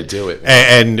and the shit. Way to do it.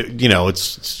 And you know,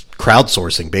 it's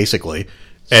crowdsourcing basically.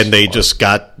 And they just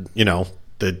got, you know,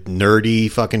 the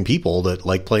nerdy fucking people that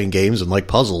like playing games and like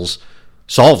puzzles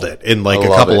solved it in like a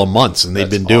couple of months, and they've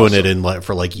been doing it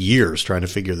for like years trying to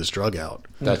figure this drug out.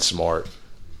 That's smart.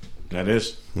 That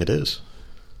is. It is.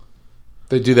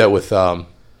 They do that with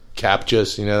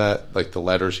CAPTCHAs, you know that? Like the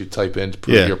letters you type in to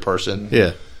prove you're a person.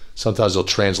 Yeah. Sometimes they'll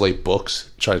translate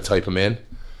books, try to type them in.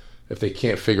 If they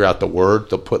can't figure out the word,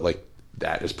 they'll put like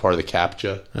that as part of the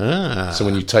CAPTCHA. Ah. So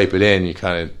when you type it in, you're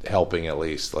kind of helping at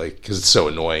least, like, because it's so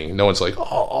annoying. No one's like, "Oh,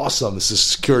 awesome! This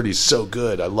security is so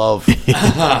good. I love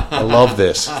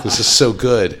this. This is so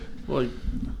good." Like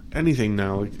anything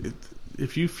now, like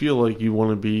if you feel like you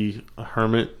want to be a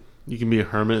hermit, you can be a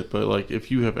hermit. But like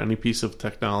if you have any piece of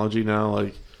technology now,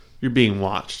 like you're being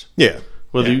watched. Yeah.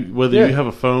 Whether you have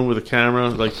a phone with a camera,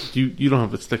 like you don't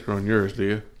have a sticker on yours, do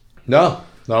you? No,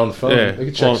 not on the phone. Yeah. They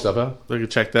can check stuff out. They can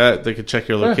check that. They can check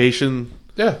your location.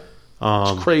 Yeah.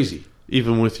 It's crazy.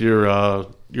 Even with your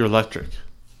electric,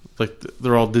 like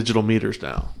they're all digital meters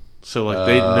now. So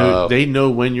like they know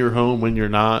when you're home, when you're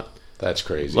not. That's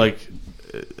crazy. Like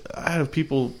I have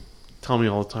people tell me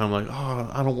all the time, like, "Oh,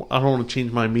 I don't want to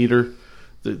change my meter."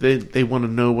 They want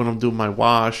to know when I'm doing my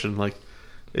wash, and like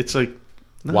it's like.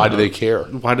 No, why do they care?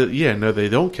 They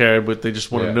don't care, but they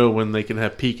just want to know when they can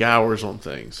have peak hours on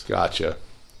things. Gotcha.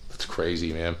 That's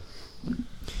crazy, man.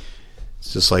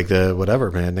 It's just like the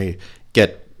whatever, man. You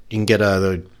can get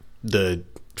the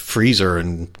freezer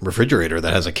and refrigerator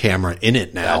that has a camera in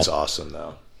it now. That's awesome,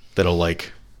 though. That'll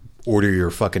like order your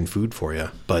fucking food for you,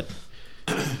 but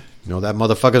you know that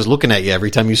motherfucker's looking at you every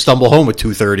time you stumble home at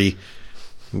 2:30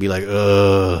 and be like,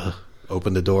 "Ugh."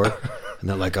 Open the door. And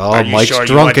they're like, "Oh, Mike's sure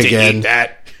drunk again." I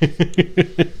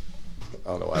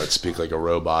don't know why I would speak like a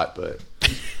robot, but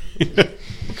you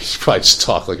should probably just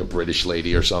talk like a British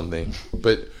lady or something.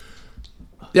 But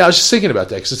yeah, I was just thinking about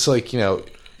that because it's like, you know,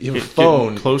 you have a phone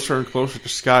getting closer and closer to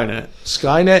Skynet.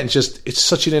 Skynet, and just it's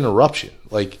such an interruption.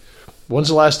 Like, when's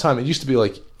the last time? It used to be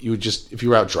like you would just, if you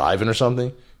were out driving or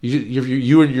something,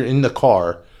 you're in the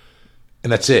car,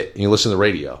 and that's it. And you listen to the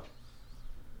radio.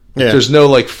 Yeah. There's no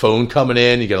like phone coming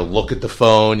in. You got to look at the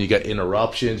phone. You got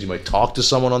interruptions. You might talk to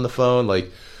someone on the phone.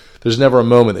 Like, there's never a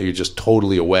moment that you're just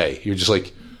totally away. You're just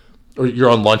like, or you're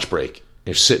on lunch break. And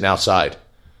you're sitting outside.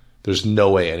 There's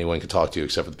no way anyone can talk to you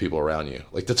except for the people around you.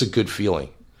 Like, that's a good feeling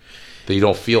that you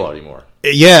don't feel anymore.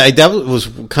 Yeah, that was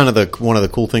kind of one of the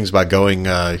cool things about going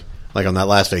like on that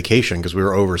last vacation, because we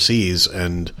were overseas,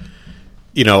 and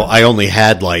I only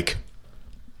had like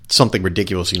something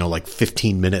ridiculous, like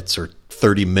 15 minutes or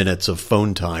 30 minutes of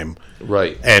phone time,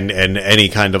 Right. And any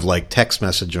kind of like text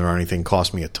message or anything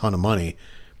cost me a ton of money.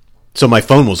 So my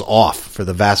phone was off for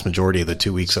the vast majority of the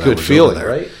 2 weeks that I was Good feeling, over there.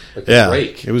 right? Like a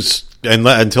break. It was,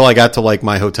 until I got to like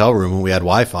my hotel room and we had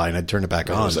Wi-Fi and I'd turn it back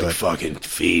on. It was like, but fucking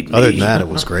feed me. other than that, it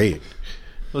was great.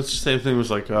 Well, it's the same thing.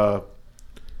 Was like,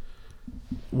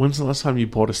 when's the last time you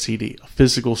bought a CD, a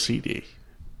physical CD?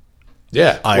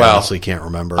 Yeah. I honestly can't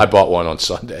remember. I bought one on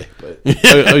Sunday, but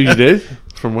Oh, you did?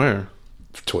 From where?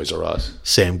 Toys R Us.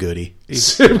 Sam Goody.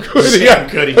 Sam Goody. Sam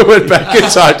Goody. I went back in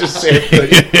time to Sam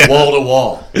Goody. Wall to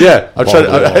wall. Yeah. I'm trying.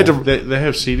 Wall to I had to. They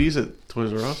have CDs at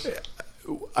Toys R Us?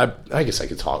 I guess I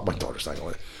could talk. My daughter's not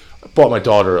going to. I bought my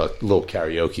daughter a little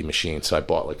karaoke machine, so I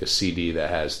bought like a CD that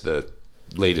has the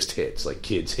latest hits, like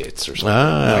kids hits or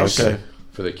something. Okay.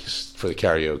 For the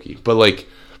karaoke, but like,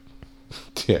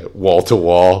 yeah, wall to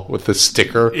wall with the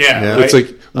sticker. Yeah. It's like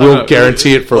we'll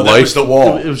guarantee it for Well, that life. was the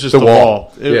wall. It was just The the wall.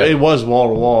 wall. It was wall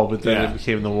to wall, but then Yeah. it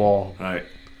became the wall. Right.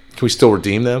 Can we still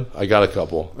redeem them? I got a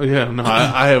couple. Yeah, no,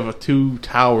 I have 3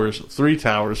 towers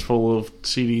full of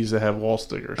CDs that have wall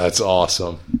stickers. That's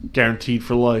awesome. Guaranteed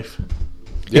for life.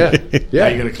 Yeah, How yeah.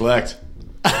 you gonna collect?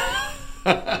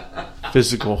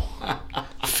 Physical.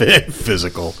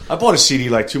 Physical. I bought a CD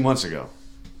like 2 months ago.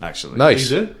 Actually, Nice.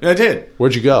 You did? Yeah, I did.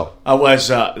 Where'd you go? I was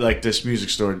like this music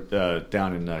store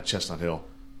down in Chestnut Hill.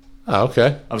 Oh,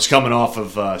 okay. I was coming off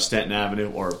of Stanton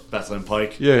Avenue or Bethlehem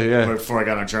Pike. Yeah. Before I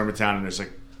got on Germantown, and there's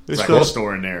like a still- record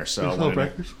store in there. So I No went in there.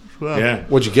 records? Wow. Yeah,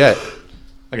 What'd you get?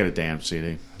 I got a damn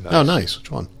CD. Oh, nice. Which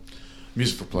one?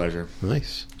 Music for Pleasure.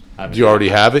 Nice. Do you already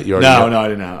have it? You already No, I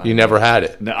didn't have it. You never had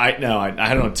it. No, I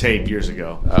had it on tape years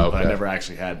ago, Oh, but I okay. never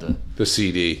actually had The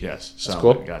CD. Yes, so That's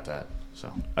cool. I got that.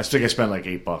 So I think I spent like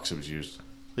 $8. It was used.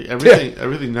 Like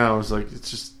everything now is like it's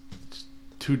just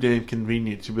too damn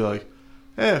convenient to be like,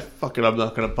 fuck it, I'm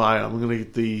not gonna buy it. I'm gonna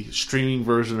get the streaming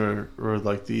version or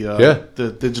like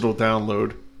the digital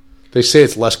download. They say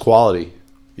it's less quality.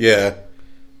 Yeah.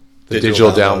 The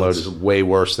digital download is way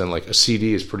worse than like a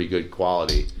CD is pretty good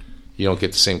quality. You don't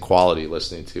get the same quality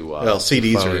listening to. Well,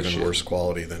 CDs phone are and even shit. worse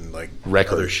quality than like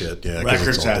Records. other shit. Yeah, 'cause it's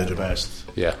Records all have the digital. best.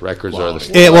 Yeah, records are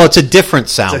Quality. the. Yeah, well, it's a different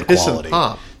sound It's a hiss and quality.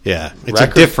 pop. Yeah, it's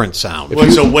Record- a different sound. Well,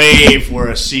 it's a wave where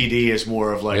a CD is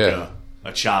more of like Yeah.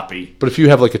 a choppy. But if you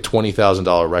have like a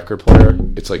 $20,000 record player,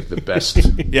 it's like the best.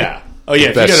 Yeah. Oh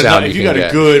yeah. best sound If you you can got a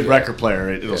get. good record player,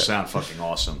 it'll Yeah. sound fucking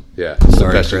awesome. Yeah, it's the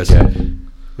Sorry, best you Chris. get.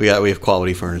 We have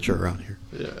quality furniture around here.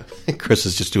 Yeah. Chris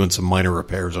is just doing some minor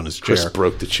repairs on his chair. Chris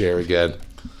broke the chair again.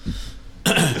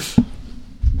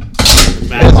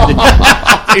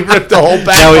 He ripped the whole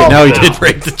back. Now he did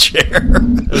break the chair.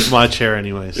 It was my chair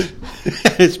anyways.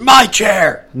 It's my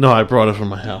chair. No, I brought it from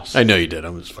my house. I know you did.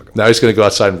 I'm just fucking. Now he's going to go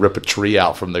outside and rip a tree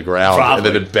out from the ground Probably.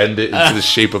 and then bend it into the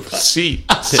shape of a seat.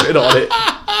 Sit on it.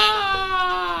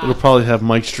 It'll probably have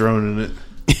Mike's drone in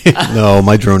it. No,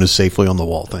 my drone is safely on the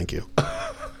wall. Thank you.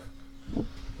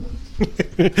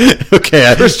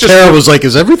 Okay, Tara was like,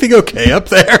 "Is everything okay up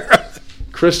there?"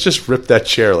 Chris just ripped that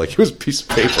chair like it was a piece of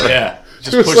paper. Yeah.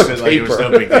 Just was pushed like it like it was paper.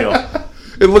 no big deal.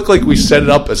 It looked like we set it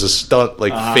up as a stunt,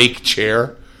 like fake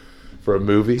chair for a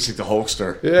movie. It's like the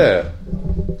Hulkster. Yeah.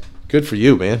 Good for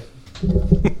you, man.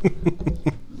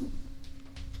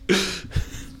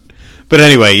 But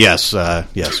anyway, yes,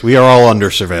 we are all under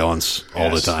surveillance all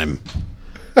the Yes. time.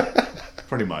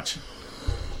 Pretty much.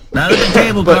 Not at the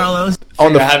table, Carlos.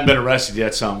 On I the haven't been arrested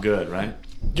yet, so I'm good, right?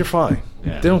 You're fine.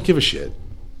 Yeah. They don't give a shit.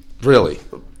 Really.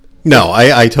 No,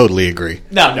 I totally agree.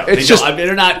 No, It's they just- don't. I mean,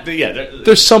 they're not. Yeah,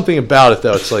 There's something about it,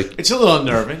 though. It's like, it's a little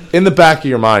unnerving. in the back of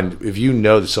your mind, if you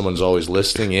know that someone's always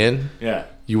listening in, Yeah.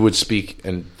 you would speak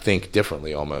and think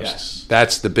differently almost. Yes.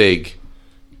 That's the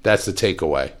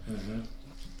takeaway.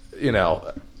 You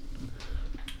know,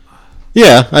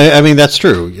 Yeah, I mean that's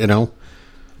true. You know,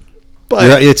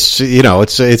 but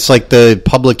it's like the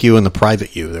public you and the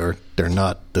private you. They're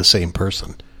not the same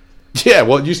person. yeah,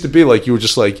 well, it used to be like you were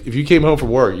just like, if you came home from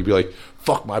work, you'd be like,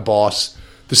 fuck my boss.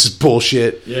 This is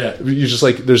bullshit. Yeah. You're just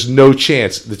like, there's no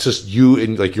chance. It's just you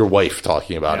and like your wife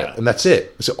talking about Yeah. it. And that's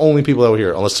it. It's the only people that were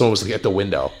here, unless someone was like at the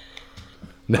window.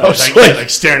 No, It's it's like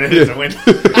staring at the window.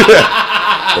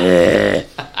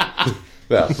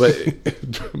 yeah,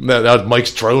 but now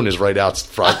Mike's drone is right out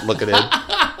front looking in.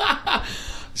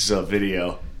 This is a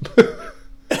video.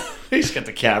 He's got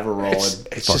the camera rolling.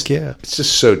 It's Fuck just, yeah. It's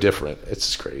just so different. It's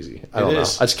just crazy. I don't know.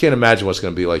 is. I just can't imagine what's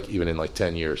going to be like even in like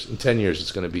 10 years. In 10 years,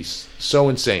 it's going to be so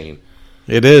insane.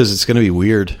 It is. It's going to be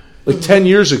weird. Like 10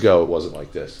 years ago, it wasn't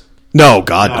like this. No,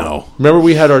 God, no. Remember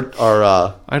we had our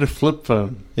I had a flip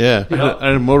phone. Yeah. I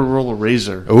had a Motorola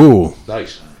Razor. Ooh.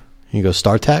 nice. You go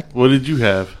StarTAC? What did you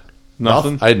have?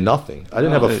 Nothing? I had nothing. I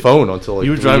didn't have a Oh, phone until like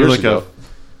you were 3 driving years like ago.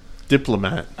 a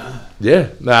Diplomat. Yeah.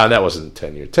 Nah, that wasn't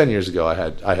 10 years. 10 years ago, I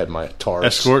had my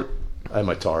Taurus. Escort? I had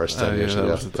my Taurus 10 years that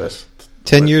ago. was the test.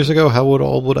 10 years ago, how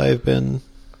old would I have been?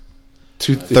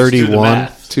 Two- 31.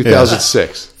 math.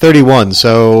 2006. 31.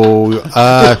 So,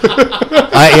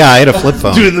 I had a flip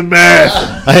phone. Doing the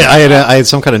math. I had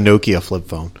some kind of Nokia flip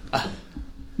phone.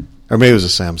 Or maybe it was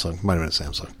a Samsung. Might have been a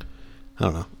Samsung. I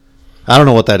don't know. I don't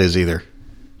know what that is either.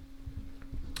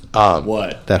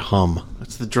 What? That hum.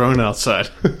 That's the drone outside.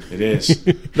 It is.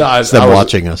 No, I, It's them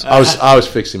watching us. I was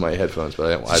fixing my headphones,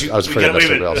 but I was afraid to mess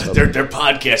somebody else up. They're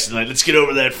podcasting tonight. Let's get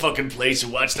over to that fucking place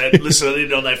and watch that. Listen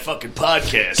in on that fucking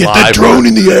podcast. Get that drone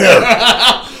in the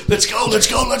air. Let's go. Let's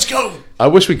go. Let's go. I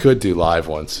wish we could do live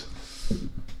once.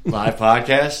 Live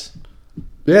podcast.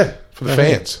 Yeah, for the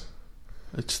fans.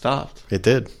 It stopped. It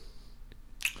did.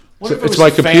 What if it It's was my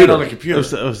a fan computer. on a It computer?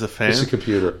 was the fan. It's a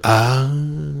computer.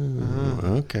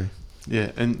 Okay.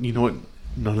 Yeah, and you know what?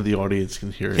 None of the audience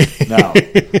can hear it. No.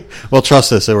 Well,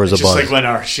 trust us, there was a Just buzz. like when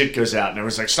our shit goes out and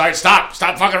everyone's like, stop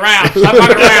fucking around. Stop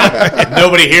fucking around.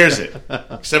 Nobody hears it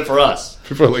except for us.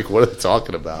 People are like, what are they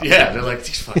talking about? Yeah, they're like,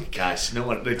 these fucking guys. No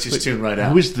one, they just tune right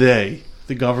out. Who is they?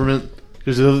 The government?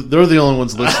 Because they're the only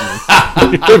ones listening.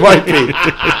 There might be.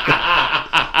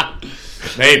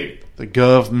 Maybe. The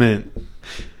government.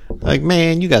 Like,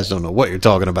 man, you guys don't know what you're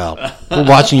talking about. We're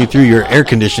watching you through your air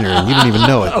conditioner and you don't even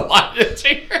know it.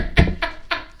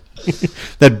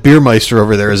 That Beermeister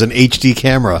over there is an HD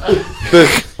camera.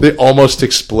 The almost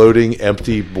exploding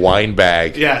empty wine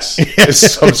bag. Yes. It's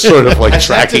some sort of like Has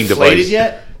that tracking deflated device.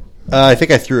 yet? I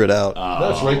think I threw it out.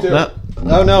 That's right there.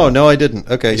 Oh, no, I didn't.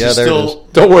 Okay, yeah, Is there it is. still-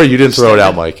 Don't worry, you didn't throw it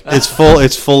out, Mike. It's full.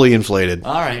 It's fully inflated.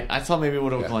 All right. I thought maybe it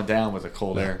would have gone down with the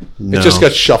cold air. No. It just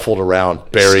got shuffled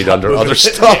around, buried under other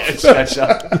stuff. It's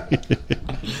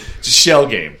a shell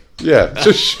game. Yeah, it's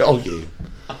a shell game.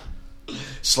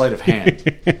 Sleight of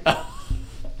hand.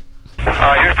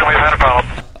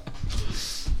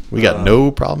 We got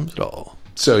no problems at all.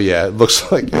 So yeah, it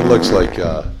looks like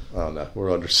I don't know,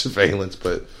 we're under surveillance,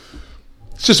 but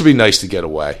it's just to be nice to get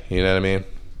away. You know what I mean?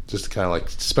 Just to kind of like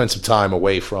spend some time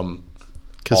away from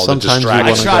Because all the sometimes you I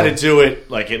want to try go. to do it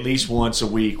like at least once a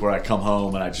week where I come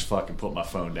home and I just fucking put my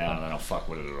phone down and I don't fuck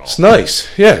with it at all. It's nice.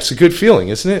 Yeah, it's a good feeling,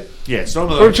 isn't it? Yeah, it's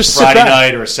normally Or like just sit Friday back.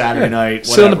 night or a Saturday night.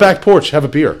 Sit on the whatever. back porch, have a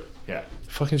beer. Yeah,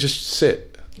 Fucking just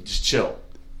sit. just chill.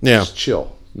 Yeah. Just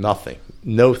chill. Nothing.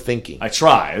 No thinking. I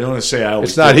try. I don't want to say I always.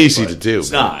 It's not do it, easy but to do,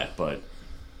 It's man. not, but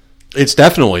It's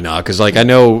definitely not, because like I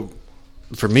know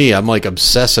for me, I'm like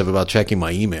obsessive about checking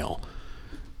my email.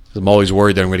 I'm always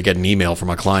worried that I'm going to get an email from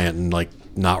a client and like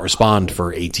not respond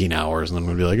for 18 hours, and I'm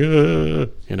going to be like,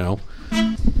 you know,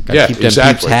 gotta Yeah, keep them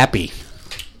exactly. peeps happy.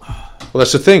 Well,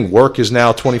 that's the thing. Work is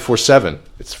now 24/7.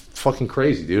 It's fucking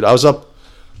crazy, dude. I was up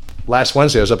last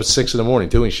Wednesday. I was up at 6 a.m.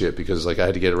 doing shit because like I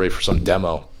had to get it ready for some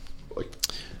demo. Like,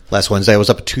 Last Wednesday I was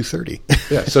up at 2:30.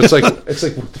 yeah. So it's like what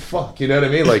the fuck? You know what I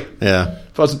mean? Like, Yeah.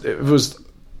 if it was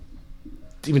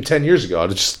even 10 years ago, I'd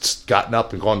have just gotten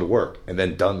up and gone to work and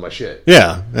then done my shit.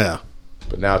 Yeah, yeah.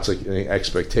 But now it's like an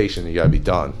expectation. You got to be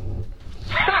done.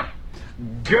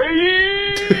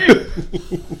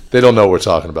 They don't know what we're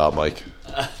talking about, Mike.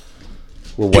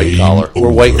 We're white collar.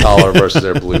 We're white collar versus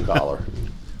their blue collar.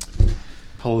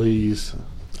 Please.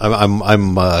 I'm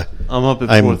I'm up at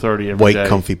 4:30 every day. white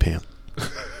comfy pant.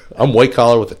 I'm white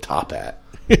collar with a top hat.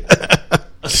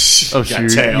 Oh, so got you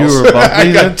tails. were above I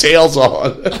me got then? tails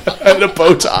on and a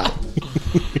bow tie.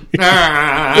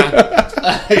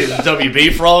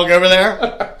 WB frog over there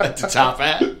at the top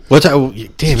hat. What's that?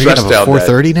 Damn, you're Dressed getting up down at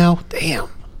 4:30 now. Damn,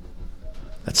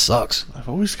 that sucks. I've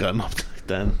always gotten up like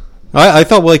then. I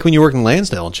thought like when you worked in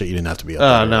Lansdale and shit, you didn't have to be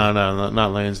up. No,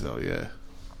 not Lansdale, yeah.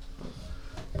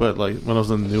 But like when I was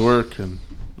in Newark and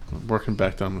working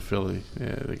back down in Philly,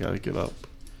 yeah, they got to get up.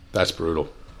 That's brutal.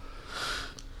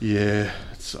 Yeah,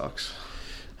 it sucks.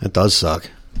 That does suck.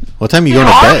 What time are you going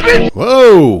to bed?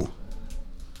 Whoa!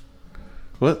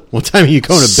 What? What time are you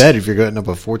going to bed if you're getting up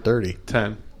at 4:30?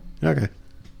 10. Okay.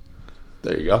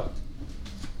 There you go.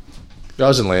 I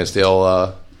was in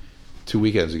Lansdale 2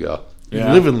 weekends ago. You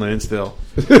live in Lansdale.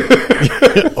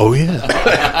 Oh yeah.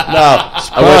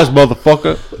 Surprise,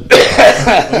 motherfucker.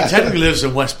 He technically lives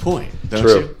in West Point, don't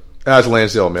True. you? That was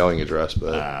Lansdale mailing address,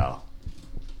 but Wow.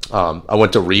 I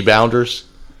went to Rebounders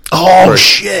Oh,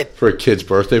 shit. for a kid's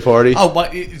birthday party Oh,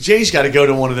 Jay's got to go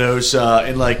to one of those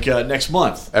in next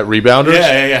month. at Rebounders.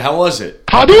 Yeah. How was it?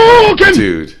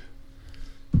 Dude,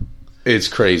 it's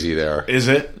crazy there. Is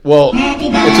it? Well,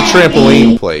 it's a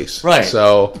trampoline place. Right.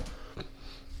 So,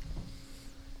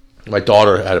 my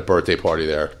daughter had a birthday party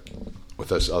there with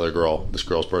this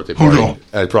girl's birthday party. And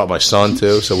I brought my son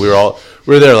too. So we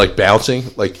were there like bouncing.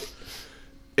 Like,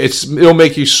 it'll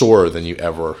make you sorer than you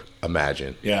ever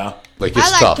imagine. Yeah. Like, it's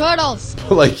I like tough. turtles.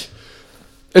 Like,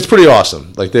 it's pretty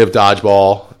awesome. Like, they have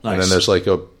dodgeball. Nice. And then there's like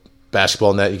a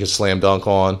basketball net you can slam dunk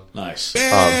on. Nice.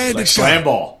 Like slam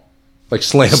ball. Like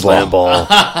slam ball.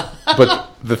 But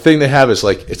the thing they have is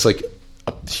like it's like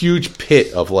a huge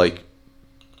pit of like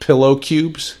pillow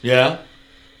cubes, Yeah.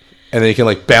 and then you can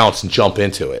like bounce and jump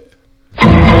into it.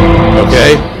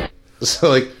 Okay,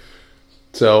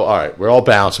 so all right, we're all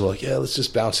bouncing. We're like, yeah, let's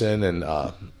just bounce in, and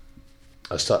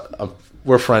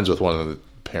we're friends with one of the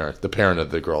parent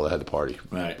of the girl that had the party,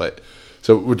 Right. But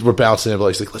so we're bouncing in, but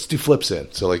he's like, let's do flips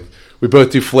in. So like we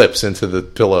both do flips into the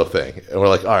pillow thing, and we're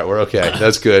like, all right, we're okay,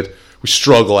 that's good. We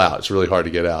struggle out. It's really hard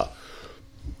to get out.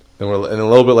 And a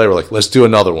little bit later, we're like, let's do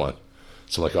another one.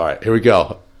 So I'm like, all right, here we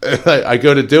go. I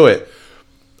go to do it.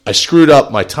 I screwed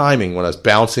up my timing when I was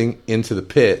bouncing into the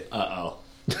pit. Uh-oh.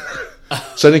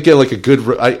 So I didn't get like a good...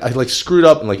 I like screwed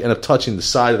up and like ended up touching the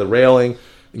side of the railing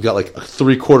and got like a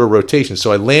 3/4 rotation.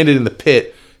 So I landed in the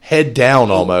pit, head down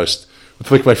almost, with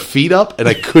like my feet up, and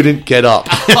I couldn't get up.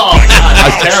 Oh, God,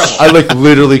 that's terrible. I like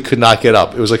literally could not get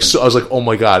up. It was like I was like, oh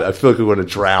my God, I feel like I'm going to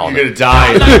drown. You're going to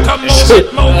die.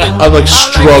 I'm like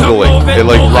struggling and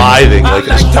like writhing like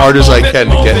as hard as I can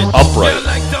to get upright.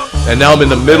 And now I'm in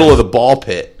the middle of the ball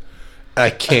pit. And I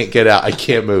can't get out. I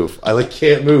can't move. I like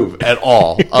can't move at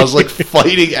all. I was like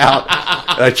fighting out.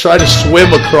 And I tried to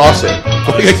swim across it.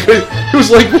 Like I couldn't. It was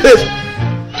like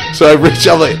this. So I reach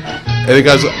out like, and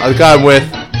the guy I'm with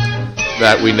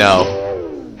that we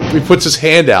know, he puts his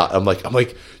hand out. I'm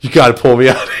like, you got to pull me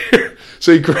out of here.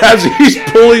 So he grabs me. He's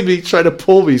pulling me, trying to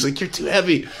pull me. He's like, you're too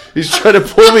heavy. He's trying to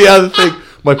pull me out of the thing.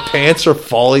 My pants are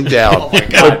falling down. Oh my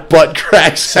God. My butt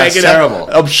cracks That's hanging terrible.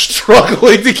 out. I'm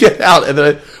struggling to get out, and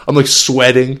then I'm like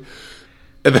sweating.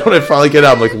 And then when I finally get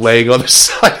out, I'm like laying on the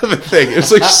side of the thing. It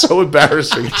was like so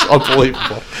embarrassing. It's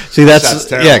unbelievable. See, That's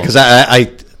terrible. yeah, because I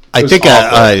think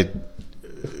awful.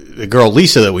 the girl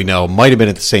Lisa that we know might have been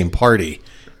at the same party,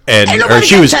 and Ain't or nobody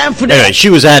she got was time for that. anyway. She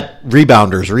was at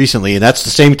Rebounders recently, and that's the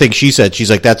same thing she said. She's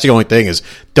like, "That's the only thing is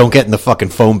don't get in the fucking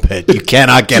foam pit. You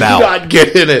cannot get Do out." not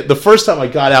get in it. The first time I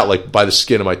got out, like by the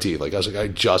skin of my teeth, like I was like, I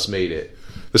just made it.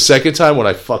 The second time when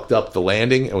I fucked up the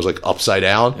landing and was like upside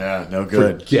down, Yeah, no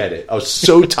good. forget it. I was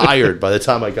so tired by the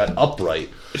time I got upright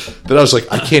that I was like,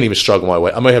 I can't even struggle my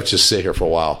way. I might have to just sit here for a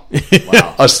while.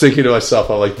 Wow. I was thinking to myself,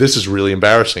 I'm like, this is really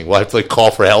embarrassing. Will I have to like call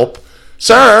for help?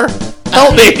 Sir,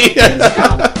 help me.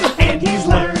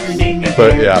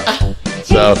 But yeah.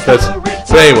 So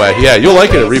but anyway, yeah, you'll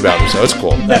like it at Rebounder, so it's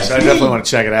cool. So I definitely want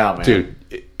to check it out, man. Dude,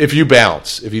 if you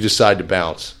decide to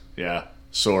bounce, Yeah.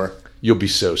 Sore. you'll be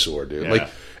so sore, dude. Yeah. Like,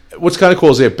 what's kind of cool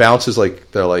is they have bounces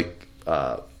like they're like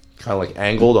kind of like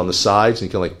angled on the sides, and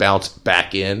you can like bounce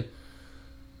back in.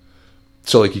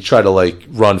 So like you try to like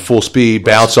run full speed,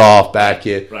 bounce off, back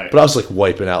in. Right. But I was like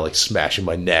wiping out, like smashing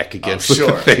my neck against the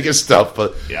sure. thing and stuff.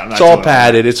 But Yeah, I'm not it's all doing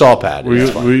padded. It's all padded. Were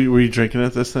It's fine. were you drinking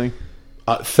at this thing?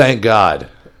 Thank God,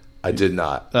 I did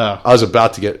not. Oh. I was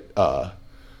about to get. No,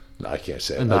 I can't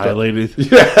say it. Annihilated.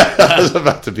 I was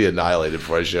about to be annihilated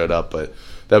before I showed up, but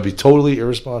that would be totally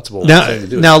irresponsible. Now, thing to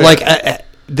do. now, like I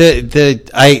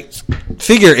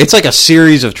figure it's like a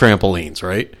series of trampolines,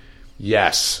 right?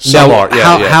 Yes, some Now, are. Yeah,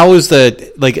 how yeah. how is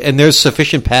the like? And there's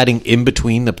sufficient padding in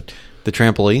between the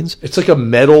trampolines. It's like a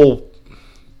metal,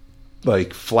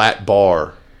 like flat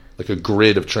bar, like a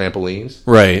grid of trampolines,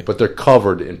 Right. But they're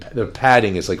covered in the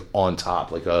padding is like on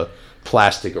top, like a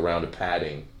plastic around a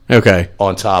padding Okay.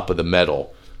 on top of the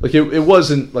metal. Like it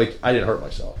wasn't like I didn't hurt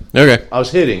myself. Okay. I was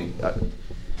hitting,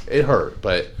 it hurt,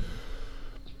 but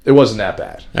it wasn't that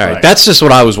bad. All right. Right. That's just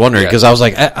what I was wondering Yeah. because I was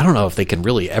like, I don't know if they can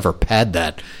really ever pad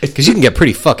that because you can get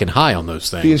pretty fucking high on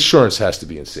those The things. insurance has to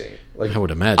be insane. Like I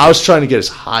would imagine. I was trying to get as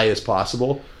high as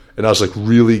possible, and I was like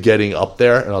really getting up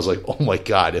there, and I was like, oh my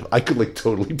God, if I could like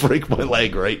totally break my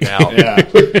leg right now. Yeah.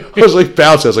 I was like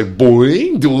bouncing. I was like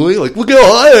boing, doing, like look how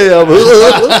high I am.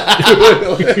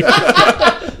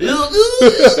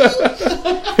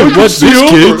 What's this,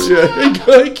 kids? Yeah.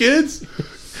 Hey kids.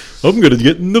 I'm gonna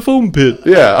get in the foam pit.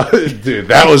 Yeah, dude,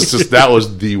 that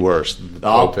was the worst.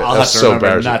 I'll Pit. have That's to so remember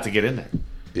embarrassing. not to get in there.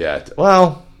 Yeah,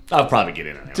 well, I'll probably get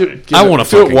in there. Anyway. I wanna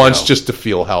do it fucking once go. just to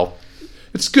feel how.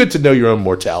 It's good to know your own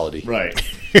mortality. Right.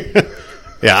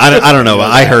 Yeah, I don't know.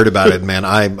 I heard about it, man.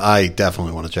 I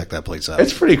definitely want to check that place out.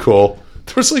 It's pretty cool.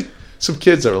 There was like some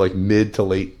kids that were like mid to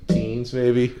late teens,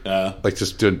 maybe, like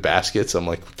just doing baskets. I'm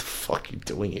like, what the fuck are you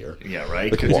doing here? Yeah,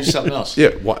 right. Like, Could do something else. Yeah,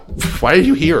 why are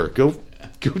you here? Go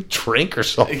drink or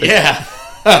something. Yeah.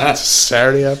 It's a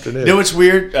Saturday afternoon. You know what's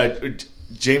weird?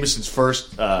 Jameson's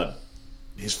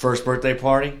his first birthday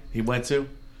party he went to.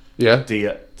 Yeah,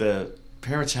 the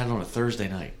parents had it on a Thursday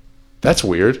night. that's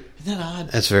weird. Isn't that odd?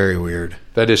 That's very weird.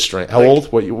 That is strange. How old?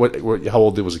 How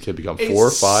old was the kid become?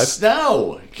 4, 5?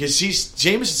 No, because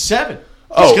Jameson's 7.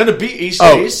 Oh. He's gonna be. He's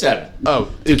 7.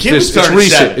 Oh, kid was it's turning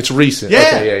recent. 7. It's recent. Yeah.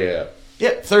 Okay, yeah.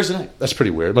 Yeah, Thursday night. That's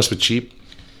pretty weird. It must have been cheap.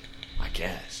 I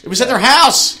guess it was at their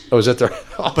house, Oh, is that their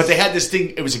house? but they had this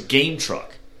thing. It was a game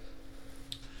truck.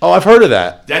 Oh, I've heard of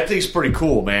that. That thing's pretty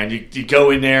cool, man. You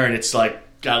go in there and it's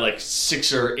like got like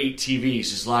 6 or 8 TVs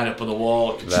just lined up on the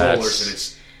wall,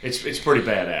 controllers, and it's pretty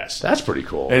badass. That's pretty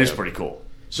cool. It is pretty cool.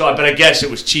 So, but I guess it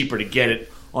was cheaper to get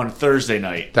it on Thursday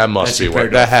night. That must as be compared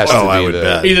what. to That has to I be would the.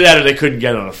 bet. either that or they couldn't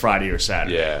get it on a Friday or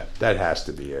Saturday. Yeah, that has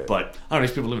to be it. But I don't know.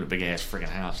 These people live in a big ass freaking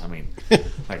house. I mean,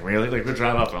 like really, like we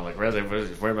drive up and I'm like, really,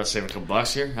 worry about saving a couple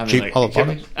bucks here. I mean, Cheap like, all you the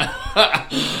kidding me?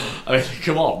 I mean,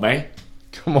 come on, man.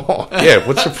 Come on. Yeah,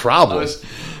 what's your problem?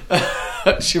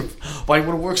 Why you want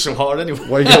to work so hard anyway?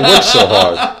 Why are you going to work so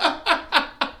hard?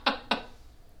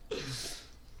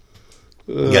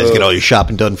 You guys get all your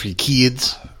shopping done for your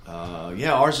kids.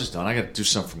 Yeah, ours is done. I got to do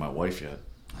something for my wife yet.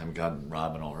 I haven't gotten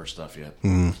Robin all her stuff yet.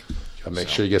 Gotta make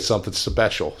sure you get something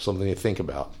special, something you think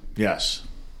about. Yes.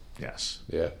 Yeah.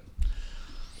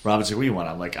 Robin's like, what do you want?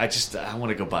 I'm like, I want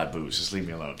to go buy booze. Just leave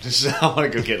me alone. I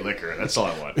want to go get liquor. That's all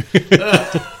I want.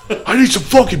 I need some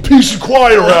fucking peace and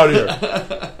quiet around here.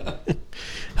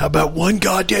 How about one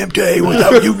goddamn day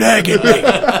without you nagging me?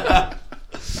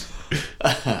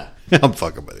 I'm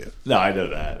fucking with you. No, I know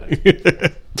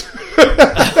that.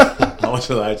 I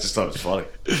just thought it was funny.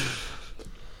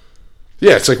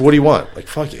 Yeah, it's like, what do you want? Like,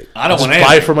 fuck it. I don't I'll want just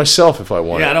buy it anything. for myself if I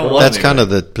want it. Yeah, I don't want That's anything. kind of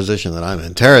the position that I'm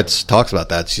in. Terrence talks about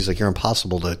that. She's like, you're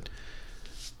impossible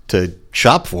to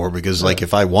shop for because, like,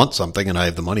 if I want something and I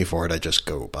have the money for it, I just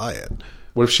go buy it.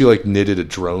 What if she, like, knitted a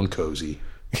drone cozy?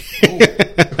 I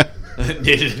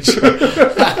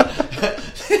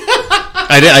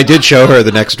did show her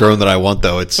the next drone that I want,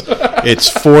 though. It's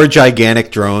 4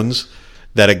 gigantic drones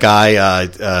that a guy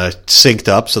synced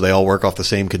up, so they all work off the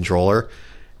same controller.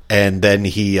 And then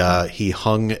he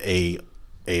hung the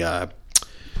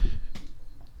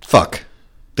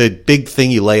big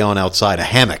thing you lay on outside, a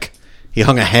hammock. He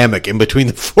hung a hammock in between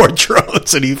the 4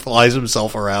 drones, and he flies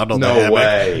himself around on the hammock. No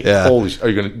way. Yeah. Holy are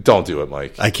you gonna? Don't do it,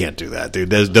 Mike. I can't do that, dude.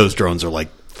 Those drones are like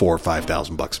 $4,000 or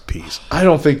 $5,000 a piece. I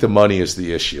don't think the money is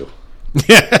the issue.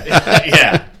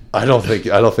 Yeah. I don't think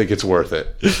it's worth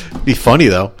it. It'd be funny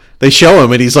though. They show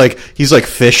him, and he's like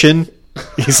fishing.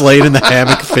 He's laying in the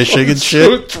hammock fishing and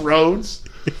shit. Drones.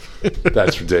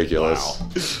 That's ridiculous. Wow.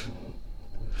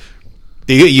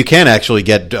 You can actually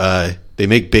get. They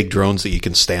make big drones that you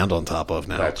can stand on top of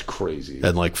now. That's crazy.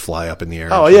 And like fly up in the air.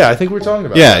 Oh yeah, I think we were talking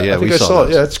about. Yeah, that. yeah, I think we I saw saw it.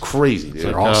 those. Yeah, that's crazy, dude.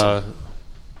 They're awesome.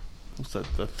 What's that?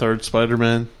 The third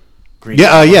Spider-Man?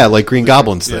 Yeah, like Green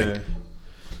Goblin's thing. Yeah.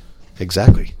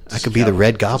 Exactly. I could be the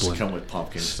Red Does Goblin. come with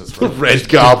pumpkins. That's The right. Red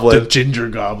Goblin. Ginger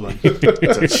Goblin. You can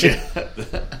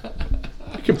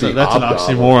be That's an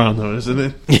Hobgoblin. oxymoron, though, isn't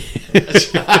it?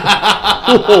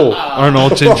 Oh, Aren't all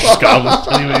gingers goblins,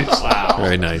 anyways? Wow.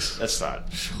 Very nice. That's not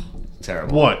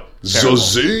terrible. What?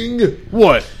 Zazing.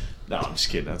 What? No, I'm just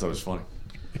kidding. I thought it was funny.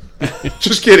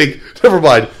 Just kidding. Never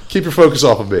mind. Keep your focus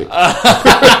off of me.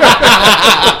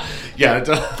 Yeah,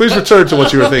 Please return to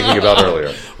what you were thinking about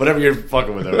earlier. whatever you're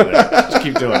fucking with over there, just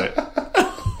keep doing it.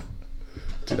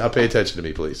 Do not pay attention to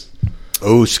me, please.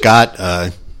 Oh, Scott,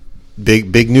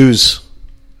 big news.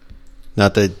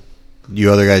 Not that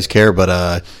you other guys care,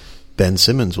 but Ben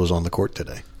Simmons was on the court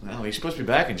today. Well, he's supposed to be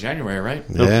back in January, right?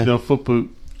 Yeah. No foot boot.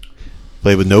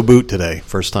 Played with no boot today,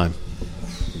 first time.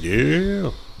 Yeah.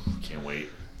 Can't wait.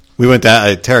 We went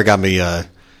to Tara got me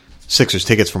Sixers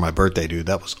tickets for my birthday, dude.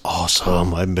 That was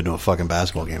awesome. I haven't been to a fucking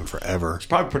basketball game in forever. It's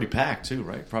probably pretty packed too,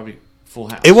 right? Probably full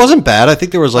house. It wasn't bad. I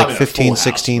think there was like Probably not a 15, full house,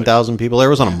 16,000 people there.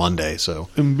 It was on a Monday, so.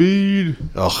 Embiid.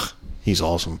 Ugh, he's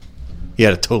awesome. He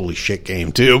had a totally shit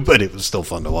game, too, but it was still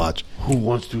fun to watch. Who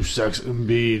wants to sex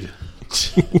Embiid?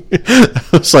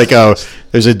 It's like,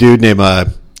 there's a dude named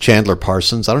Chandler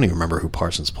Parsons. I don't even remember who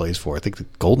Parsons plays for. I think the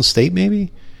Golden State,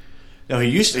 maybe? No,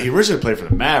 he originally played for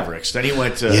the Mavericks. Then he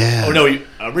went to. Yeah. Oh no, he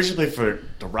originally played for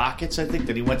the Rockets. I think.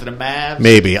 Then he went to the Mavs.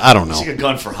 Maybe. I don't know. He's like a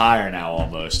gun for hire now,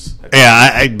 almost.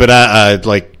 Yeah, but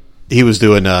like he was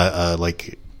doing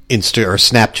like Insta or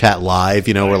Snapchat Live,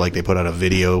 where like they put out a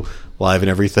video live and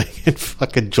everything. And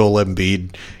fucking Joel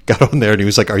Embiid got on there and he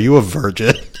was like, "Are you a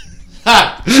virgin?"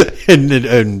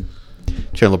 and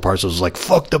Chandler Parsons was like,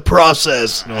 "Fuck the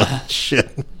process." And all that shit.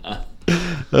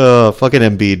 Fucking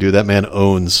Embiid, dude. That man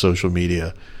owns social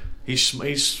media. He's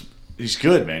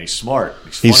good, man. He's smart.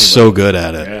 He's so good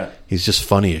at it. Yeah. He's just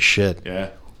funny as shit. Yeah.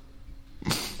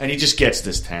 And he just gets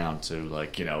this town too.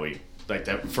 Like, he like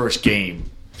that first game,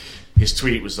 his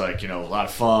tweet was like, a lot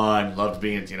of fun, loved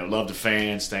being, loved the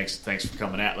fans. Thanks for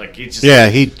coming out. Like, he just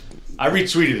I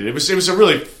retweeted it. It was a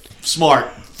really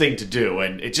smart thing to do,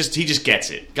 and he just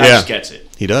gets it. Guy just gets it.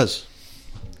 He does.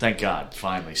 Thank God,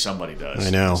 finally somebody does. I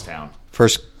know. In this town.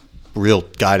 First real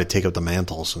guy to take up the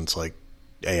mantle since like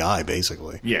AI,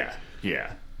 basically. Yeah.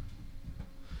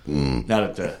 Now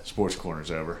that the sports corner's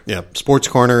over. Yeah, Sports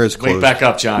Corner is closed. Wake back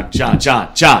up, John.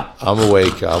 I'm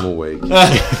awake. You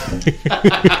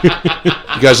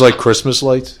guys like Christmas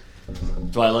lights?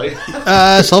 Do I like?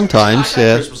 Sometimes, I got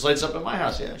yeah. Christmas lights up in my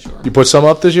house. Yeah, sure. You put some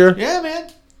up this year? Yeah, man.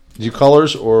 You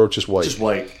colors or just white? Just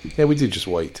white. Yeah, we do just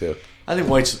white too. I think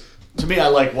white's, to me, I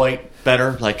like white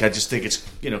better. Like, I just think it's,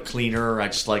 cleaner. I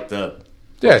just like the...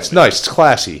 Yeah, it's nice. It's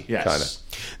classy. Yes. Kind of.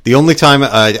 The only time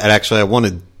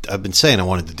I've been saying I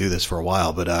wanted to do this for a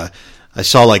while, but I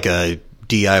saw like a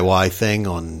DIY thing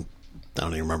on, I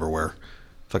don't even remember where,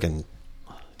 fucking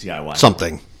DIY.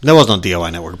 something. That wasn't on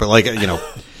DIY Network, but like,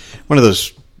 one of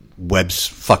those webs,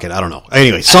 fuck it, I don't know.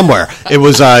 Anyway, somewhere. It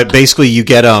was basically you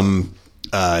get,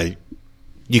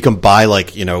 you can buy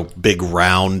like, big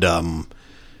round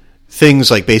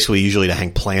things like basically usually to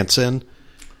hang plants in.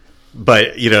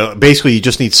 But, basically you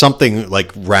just need something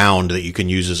like round that you can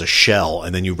use as a shell,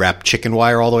 and then you wrap chicken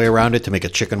wire all the way around it to make a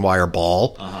chicken wire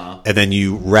ball. And then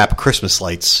you wrap Christmas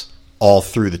lights all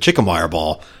through the chicken wire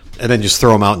ball, and then just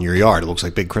throw them out in your yard. It looks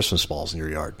like big Christmas balls in your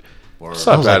yard. It's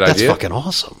not a bad That's idea. fucking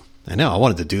awesome. I know. I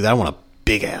wanted to do that. I want a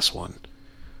big-ass one.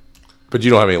 But you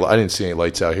don't have any. I didn't see any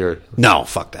lights out here. No,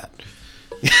 fuck that.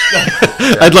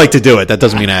 I'd like to do it. That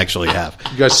doesn't mean I actually have.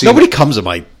 You guys seen- Nobody comes to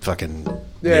my fucking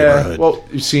neighborhood. Well,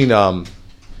 you've seen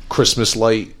Christmas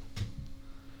light,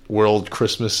 World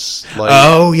Christmas light.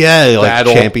 Oh yeah, like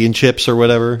Battle. championships or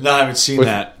whatever. No, I haven't seen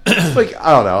that. Like,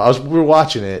 I don't know. We were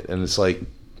watching it, and it's like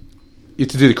you have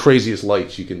to do the craziest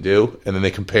lights you can do, and then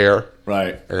they compare,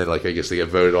 Right. and then like I guess they get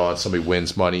voted on. Somebody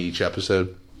wins money each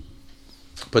episode.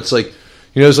 But it's like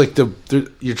it's like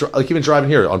you're like even driving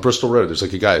here on Bristol Road. There's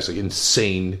like a guy. It's like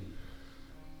insane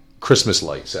Christmas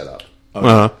light set up.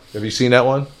 Uh-huh. Have you seen that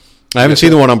one? I haven't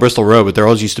seen the one on Bristol Road, but there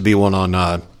always used to be one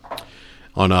on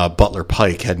Butler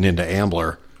Pike heading into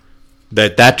Ambler.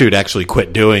 That dude actually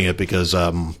quit doing it because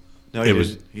No,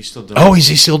 he's still doing Oh, it. is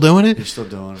he still doing it? He's still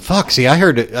doing it. Fuck. See,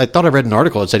 I thought I read an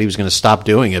article that said he was going to stop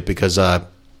doing it because of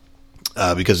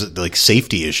like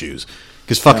safety issues.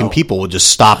 Because fucking people would just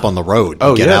stop on the road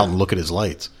and get out and look at his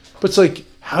lights. But it's like,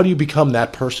 how do you become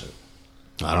that person?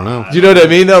 I don't know. Do you know what I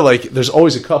mean, though? Like, there's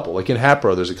always a couple. Like, in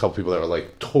Hatboro, there's a couple people that are,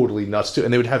 like, totally nuts, too.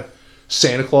 And they would have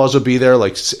Santa Claus would be there,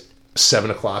 like,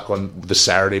 7 o'clock on the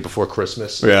Saturday before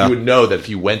Christmas. Yeah. You would know that if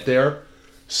you went there,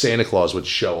 Santa Claus would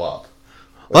show up.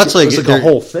 Well, that's like, it's like a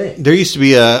whole thing. There used to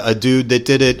be a dude that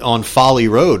did it on Folly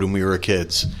Road when we were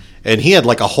kids. And he had,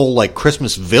 like, a whole, like,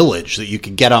 Christmas village that you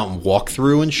could get out and walk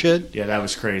through and shit. Yeah, that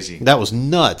was crazy. That was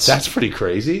nuts. That's pretty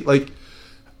crazy. Like,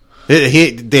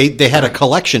 They had a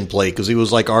collection plate because he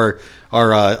was like our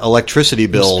electricity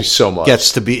bill be so much.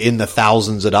 gets to be in the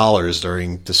thousands of dollars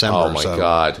during December. Oh, my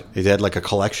God. They had like a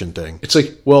collection thing. it's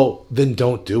like, well, then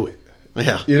don't do it.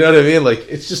 Yeah, You know what I mean? Like,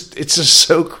 it's just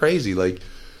so crazy. Like,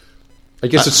 I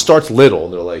guess it starts little,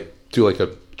 and they're like, do like a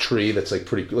tree that's like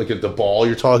pretty, like the ball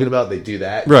you're talking about, they do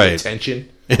that. Right. Attention.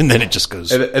 and then it just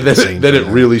goes. And insane then from it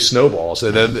there. really snowballs,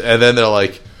 and then they're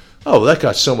like, "Oh, well, that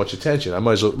got so much attention. I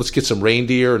might as well let's get some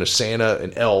reindeer and a Santa,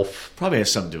 an elf." Probably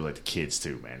has something to do with like the kids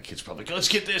too, man. Kids probably go, let's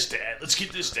get this, Dad. Let's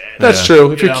get this, Dad. That's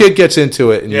true. If You your know? kid gets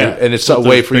into it, and Yeah. and it's a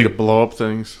way for you to, blow up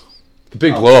things. the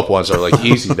big blow up ones are like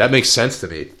easy. That makes sense to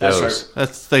me. That's those. right.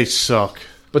 They suck.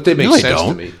 But they make No, they sense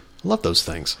don't. to me. I love those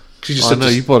things. 'Cause you just Oh, have no,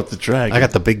 to, you bought the dragon. I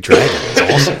got the big dragon. It's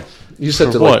awesome. you just have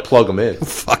For to like what? plug them in.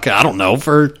 Fuck, I don't know,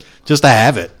 for just to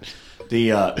have it.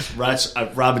 The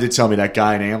Robin did tell me that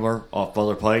guy in Ambler off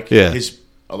Butler Pike. Yeah. His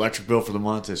electric bill for the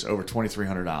month is over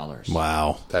 $2,300.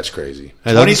 Wow, That's crazy.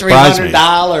 that doesn't surprise me.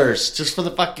 $2,300 just for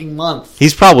the fucking month.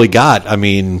 He's probably got,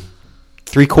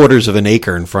 3/4 of an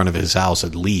acre in front of his house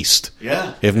at least.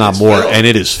 Yeah, if not It's more, filled. and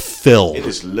it is filled. It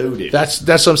is loaded. That's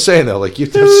what I'm saying though. Like you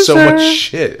have so much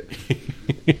shit.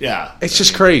 yeah. It's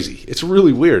just crazy. It's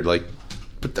really weird. Like,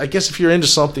 but I guess if you're into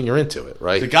something, you're into it,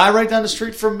 right? The guy right down the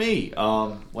street from me,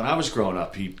 when I was growing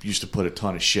up, he used to put a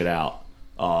ton of shit out.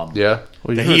 Yeah.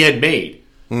 That he had made.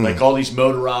 Like all these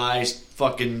motorized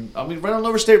fucking, right on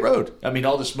Lower State Road. I mean,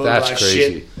 all this motorized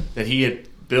shit that he had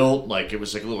built, like it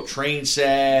was like a little train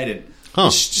set and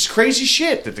it's just crazy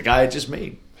shit that the guy had just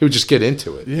made. He would just get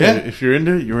into it. Yeah, if you're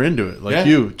into it, you're into it. Like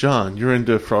you, John, you're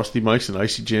into Frosty Mikes and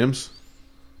Icy Jims.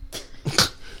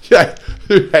 Yeah,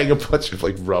 hang a bunch of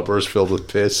like rubbers filled with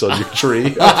piss on your tree.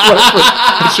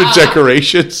 That's your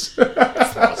decorations.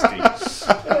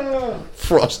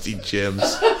 Frosty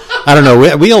Jims. I don't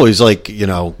know. We always we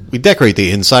decorate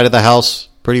the inside of the house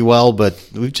pretty well, but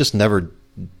we've just never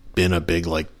been a big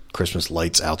Christmas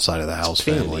lights outside of the house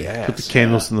family. Put the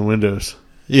candles in the windows.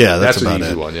 Yeah, that's about an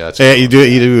easy it. one. Yeah, you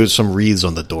do some wreaths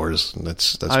on the doors.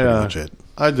 That's pretty much it.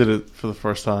 I did it for the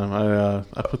first time.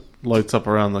 I put lights up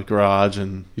around the garage,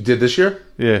 and you did this year?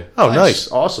 Yeah. Oh,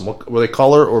 nice, awesome. Were they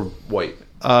color or white?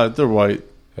 They're white.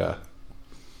 Yeah.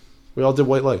 We all did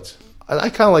white lights. I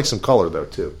kind of like some color though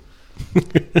too.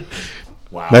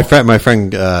 Wow. My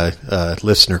friend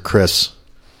listener Chris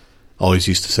always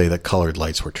used to say that colored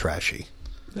lights were trashy.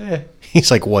 Yeah.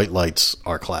 He's like, white lights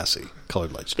are classy.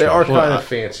 Colored lights. They are kind of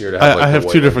fancier to have. I have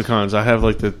two different kinds. I have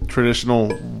the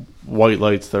traditional white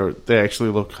lights they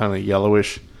actually look kind of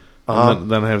yellowish. And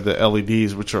then I have the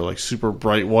LEDs, which are super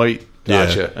bright white.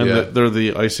 Gotcha. And they're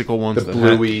the icicle ones. The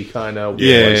bluey kind of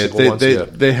icicle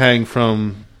ones. They hang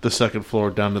from the second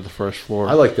floor down to the first floor.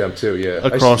 I like them too. Yeah,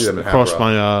 across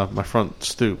my front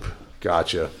stoop.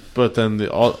 Gotcha. But then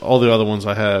all the other ones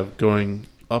I have going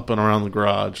up and around the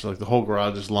garage, the whole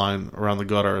garage is lined around the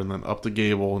gutter, and then up the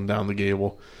gable and down the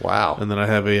gable. Wow! And then I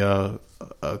have a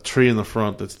tree in the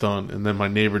front that's done, and then my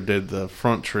neighbor did the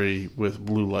front tree with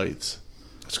blue lights.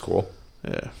 That's cool.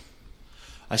 Yeah.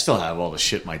 I still have all the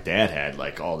shit my dad had,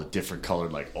 all the different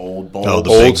colored, old bulbs. Oh, the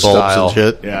big bulbs style and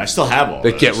shit. Yeah, I still have all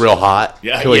They those. get real hot.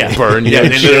 Yeah, They burn you. Yeah,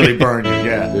 they literally burn you.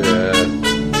 Yeah. Yeah.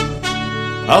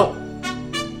 Oh.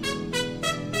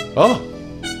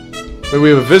 Wait, we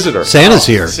have a visitor. Santa's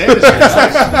here. Santa's here.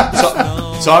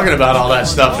 Talking about all that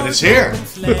stuff, and it's here.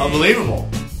 Unbelievable.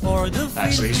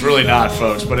 Actually, he's really not,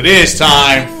 folks, but it is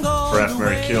time for F.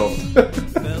 Mary Killed.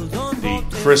 The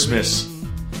Christmas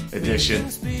edition.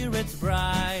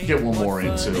 Get one more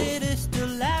in, too.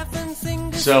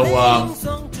 So,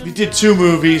 we did 2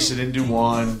 movies. I didn't do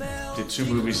one. Did 2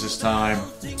 movies this time.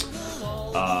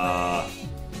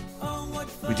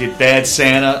 We did Bad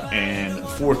Santa and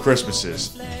 4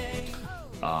 Christmases.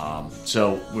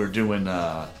 So we're doing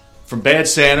from Bad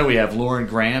Santa. We have Lauren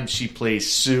Graham. She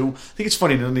plays Sue. I think it's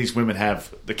funny none of these women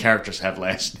the characters have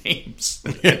last names.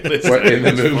 What, in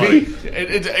the movie?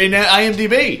 In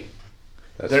IMDb,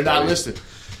 they're not listed.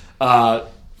 And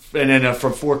then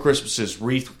from 4 Christmases,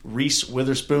 Reese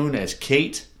Witherspoon as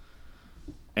Kate,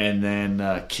 and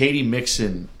then Katie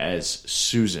Mixon as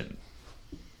Susan.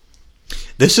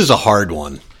 This is a hard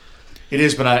one. It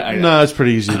is, but no, it's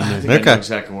pretty easy to I make. think I know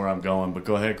exactly where I'm going, but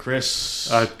go ahead, Chris.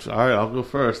 All right, I'll go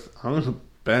first. I'm going to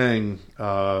bang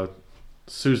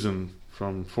Susan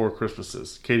from 4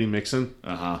 Christmases. Katie Mixon.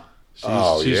 Uh-huh.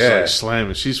 She's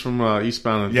slamming. She's from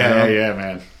Eastbound and Down. Yeah,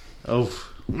 man. Oh.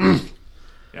 Yeah,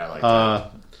 I like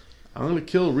that. I'm going to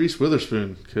kill Reese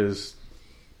Witherspoon because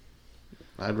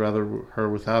I'd rather her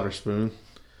without her spoon.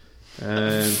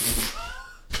 And...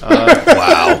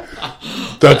 wow.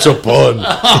 That's a pun.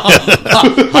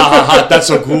 That's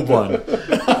a good one.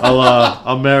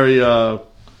 I'll marry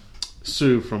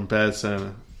Sue from Bad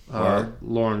Santa,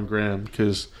 Lauren Graham,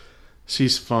 because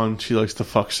she's fun. She likes to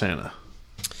fuck Santa.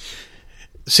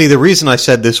 See, the reason I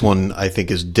said this one I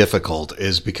think is difficult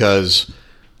is because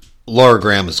Laura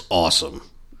Graham is awesome.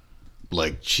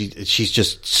 She's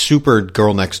just super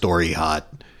girl next door-y hot.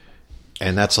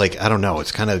 And that's I don't know.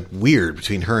 It's kind of weird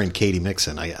between her and Katie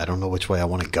Mixon. I don't know which way I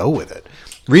want to go with it.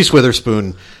 Reese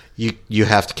Witherspoon, you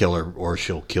have to kill her or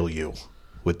she'll kill you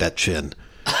with that chin.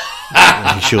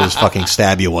 She'll just fucking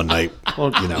stab you one night.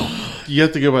 Well, you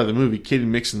have to go by the movie. Katie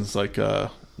Mixon's like a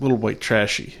little white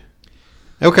trashy.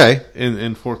 Okay.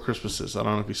 In 4 Christmases. I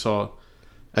don't know if you saw it.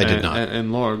 I did not.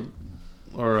 And Lauren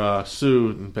or Sue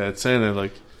in Bad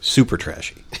Santa, super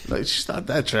trashy. She's not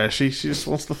that trashy. She just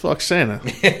wants to fuck Santa.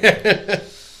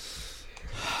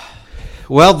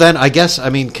 Well, then I guess,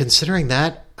 considering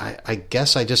that, I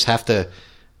guess I just have to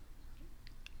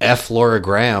F Laura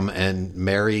Graham and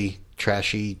marry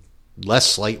trashy,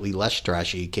 slightly less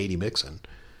trashy Katie Mixon.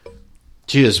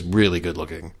 She is really good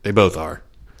looking. They both are.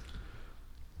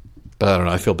 But I don't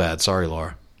know. I feel bad. Sorry,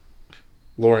 Laura.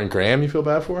 Lauren Graham, you feel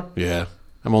bad for? Yeah.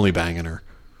 I'm only banging her.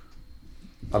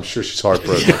 I'm sure she's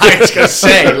heartbroken. I was going to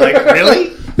say, really?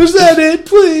 Is that it,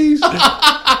 please?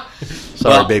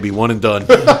 Sorry, baby. One and done.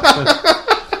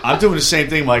 I'm I'm doing the same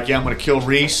thing, Mikey. I'm going to kill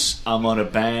Reese. I'm going to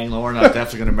bang Lauren. I'm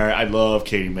definitely going to marry. I love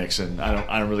Katie Mixon.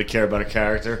 I don't really care about her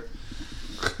character.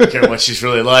 I don't care what she's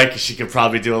really like. She could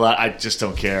probably do a lot. I just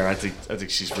don't care. I think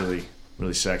she's really,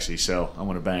 really sexy. So I'm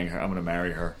going to bang her. I'm going to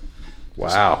marry her.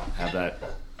 Wow. Just have that.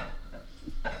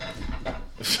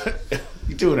 What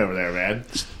you doing over there, man?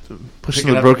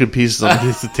 Pushing the broken pieces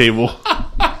underneath the table.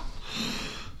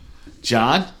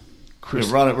 John, we're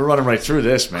running right through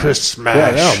this, man. Chris Smash. Yeah,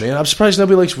 I know, man. I'm surprised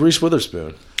nobody likes Reese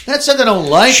Witherspoon. That's something I don't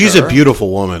like. She's her. a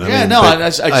beautiful woman. Yeah, no, but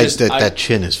that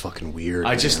chin is fucking weird.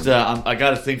 I just, I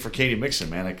got a thing for Katie Mixon,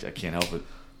 man. I can't help it.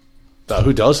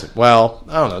 Who doesn't? Well,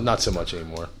 I don't know. Not so much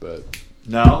anymore, but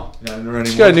No, not anymore.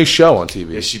 she's got a new show on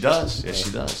TV. Yes, she does. Yes,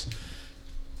 she does.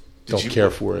 Don't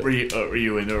care for it. Were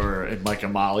you in Mike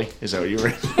and Molly? Is that what you were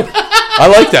in? I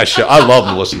like that show. I love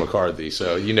Melissa McCarthy,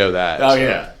 so you know that. Oh, so.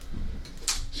 yeah.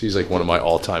 She's like one of my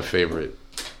all-time favorite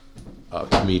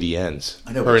comedians.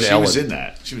 I know, Her but and she Ellen. was in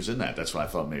that. She was in that. That's why I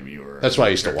thought maybe you were. That's why I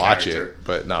used to her watch character. it,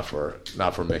 but not for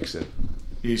Mixon.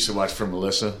 You used to watch for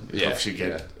Melissa? Yeah, If she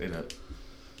get in a...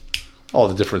 All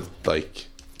the different, like...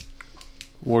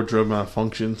 Wardrobe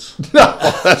malfunctions. No,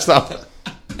 that's not...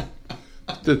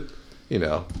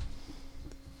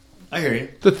 I hear you.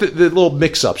 The little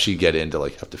mix-ups you get into,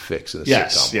 like, have to fix in a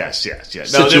sitcom. Yes.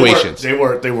 No, Situations. They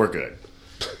were good.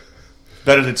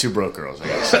 Better than Two Broke Girls, I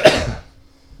guess.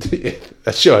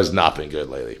 That show has not been good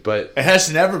lately, but... It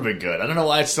has never been good. I don't know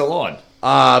why it's still on.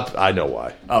 I know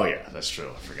why. Oh, yeah, that's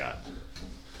true. I forgot.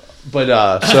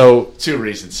 But, so... 2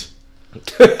 reasons.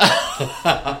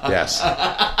 Yes.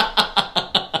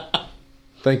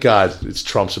 Thank God it's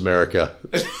Trump's America.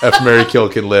 F. Mary Kill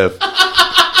can live.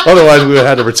 Otherwise, we would have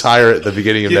had to retire at the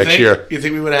beginning of next year. You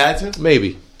think we would have had to?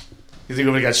 Maybe. You think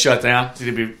we would have got shut down?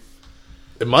 Did it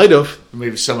It might have.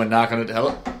 maybe someone knocking it?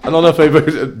 Hello? I don't know if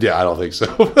anybody... Yeah, I don't think so.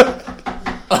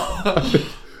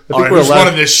 All right, who's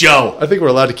running this show? I think we're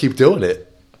allowed to keep doing it.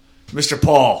 Mr.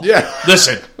 Paul. Yeah.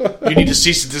 Listen, you need to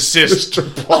cease and desist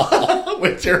Mr. Paul.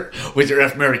 with your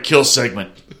F. Mary Kill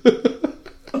segment.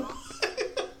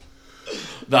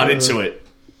 Not into it.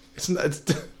 Is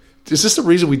this the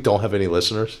reason we don't have any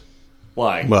listeners?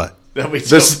 Why? What? That we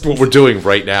This is what we're doing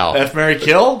right now. F. Mary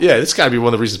Kill? Yeah, this got to be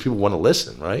one of the reasons people want to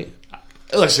listen, right?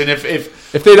 Listen,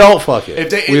 if they don't, fuck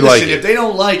it. if they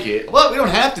don't like it, well, we don't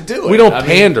have to do it. We don't I mean,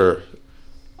 pander.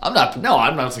 I'm not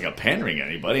think I'm pandering to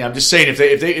anybody. I'm just saying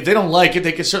if they don't like it,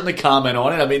 they can certainly comment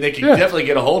on it. I mean, they can definitely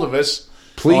get a hold of us.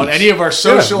 Please. On any of our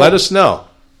social. Yeah, let us know.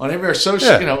 On any of our social,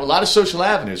 Yeah. a lot of social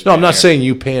avenues. No, I'm not here. saying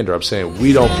you pander. I'm saying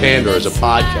we don't pander as a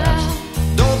podcast.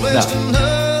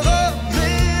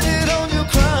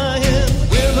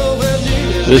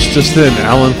 This just in,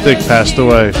 Alan Thicke passed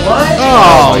away.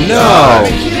 Oh, no. Are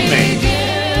you kidding me?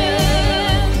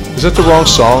 Is that the wrong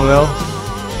song, though?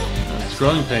 It's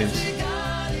Growing Pains.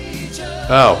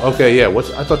 Oh, okay, yeah.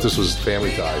 I thought this was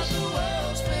Family Ties.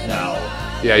 No.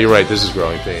 Yeah, you're right. This is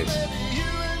Growing Pains.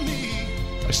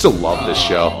 I still love this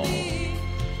show.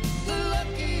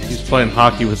 He's playing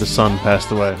hockey with his son,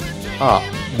 passed away.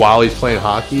 While he's playing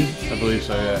hockey? I believe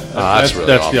so, yeah. that's really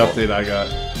the awful. update I got.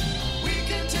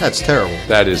 That's terrible.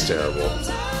 That is terrible.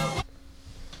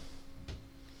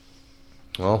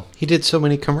 Well, He did so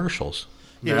many commercials.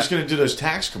 He was going to do those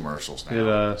tax commercials He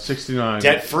now. had 69.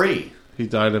 Debt free, He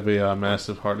died of a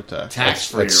massive heart attack.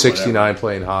 tax free. at 69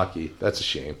 playing hockey. That's a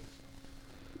shame.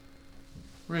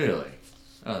 Really?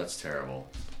 Oh, that's terrible.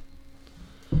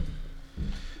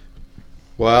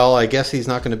 Well, I guess he's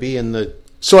not going to be in the...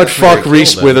 So I'd fuck Mary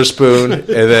Reese Kill, then. Witherspoon, and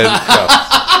then... no.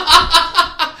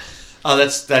 Oh,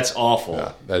 that's awful.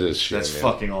 Yeah, that is shit, That's man.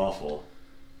 fucking awful.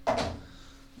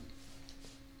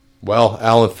 Well,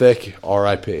 Alan Thicke,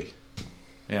 R.I.P.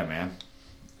 Yeah, man.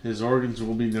 His organs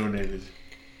will be donated.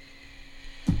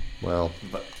 Well,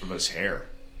 But his hair.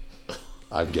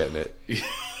 I'm getting it.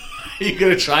 You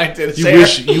gonna try and do his You hair?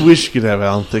 wish you could have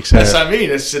Alan Thicke's hair. That's what I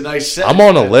mean. It's a nice set. I'm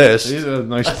on a list. He's a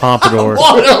nice pompadour.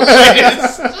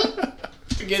 To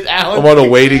get Alan I'm on a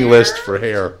Thicke's waiting hair. list for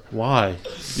hair. Why?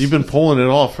 You've been pulling it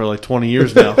off for like 20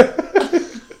 years now.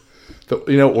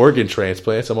 Organ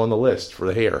transplants, I'm on the list for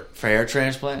the hair. For hair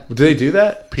transplant? Did they do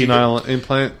that? Penile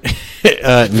implant.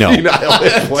 No. Did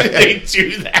they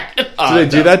do that? Did they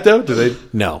do that, though? Did they?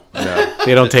 No.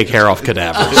 They don't take hair off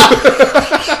cadavers.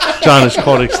 John, is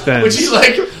called Extends.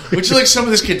 Would you like some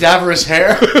of this cadaverous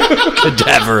hair?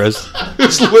 Cadaverous.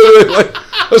 It's literally like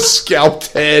a scalped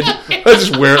head. I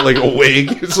just wear it like a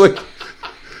wig. It's like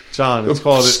John, a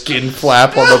skin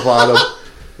flap on the bottom.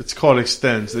 It's called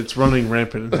Extends. It's running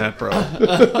rampant in Hatboro.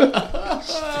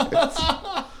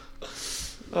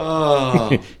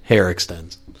 Hair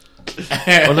extends.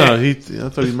 Oh no, I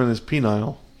thought he meant his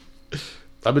penile.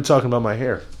 I've been talking about my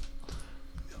hair.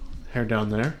 Hair down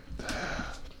there.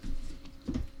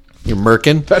 You're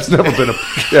merkin? That's never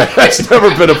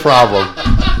been a problem.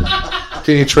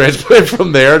 Can you transplant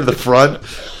from there to the front?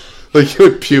 Like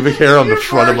you had pubic hair on the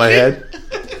front of my head?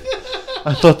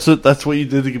 I thought that's what you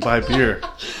did to buy beer.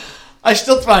 I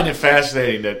still find it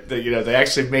fascinating that they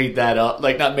actually made that up.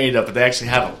 Like, not made it up, but they actually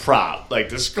have a prop. Like,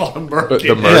 this is called a merkin.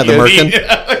 The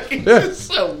merkin? It's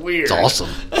so weird. It's awesome.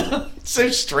 It's so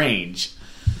strange.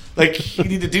 Like, you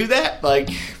need to do that? Like,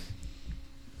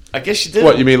 I guess you did.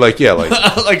 What, you mean like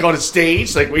like on a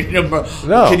stage? Like, we need a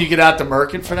No. Can you get out the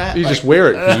merkin for that? you just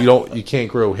wear it. You can't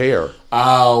grow hair.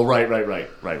 Oh, right.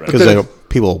 Because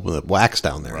people with wax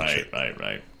down there. and shit.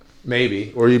 Right.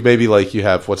 Maybe. Or you maybe like you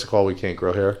have, what's it called? We can't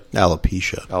grow hair?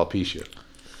 Alopecia.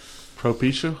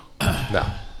 Propecia? No.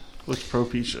 What's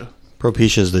propecia?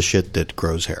 Propecia is the shit that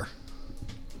grows hair.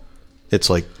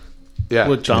 It's like, Yeah.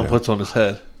 What John puts on his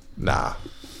head. Nah.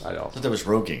 I don't. I thought that was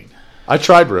Rogaine. I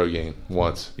tried Rogaine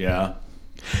once. Yeah.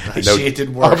 know- See, it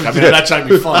didn't work. I mean, I'm not trying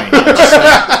to be funny. I'm just saying.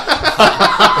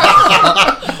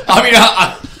 I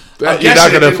mean, I'm You're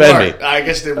not going to offend me. I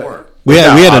guess it didn't work. we had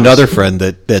obviously. another friend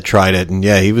that tried it, and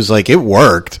yeah, he was like, it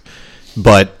worked,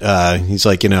 but he's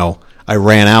like, I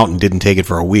ran out and didn't take it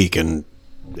for a week, and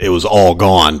it was all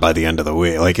gone by the end of the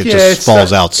week. Like, it just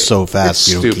falls out so fast.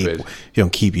 it's You stupid.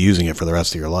 don't keep using it for the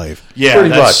rest of your life. Yeah, Pretty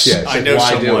that's, much, yeah. I It's know like,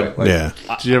 why do someone. it? Like, Yeah.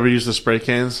 Did you ever use the spray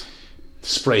cans?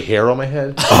 Spray hair on my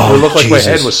head? Oh, it looked like Jesus.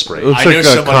 my head was sprayed. It looks I know like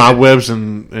somebody cobwebs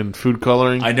and food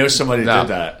coloring. I know somebody No. did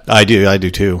that. I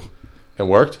do too. It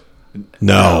worked?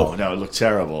 No. No, it looked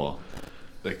terrible.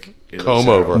 Like, it looked Comb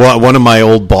terrible. over. Well, one of my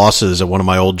old bosses at one of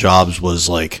my old jobs was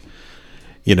like,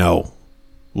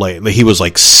 like he was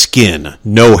like skin,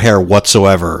 no hair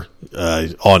whatsoever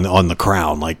on the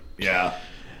crown, like, Yeah.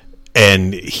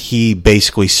 and he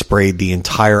basically sprayed the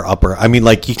entire upper. I mean,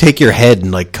 like, you take your head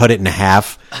and like cut it in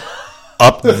half,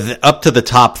 up to the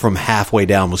top from halfway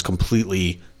down was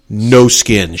completely no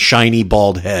skin, shiny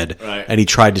bald head, Right. and he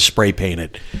tried to spray paint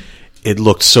it. It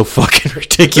looked so fucking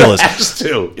ridiculous. Has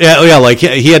to. Yeah, like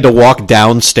he had to walk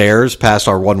downstairs past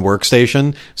our one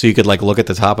workstation so you could like look at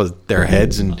the top of their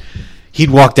heads, and he'd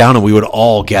walk down and we would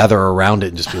all gather around it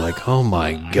and just be like, "Oh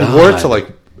my god!" He wore it to like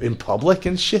in public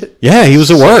and shit. Yeah, he was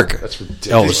at work. That's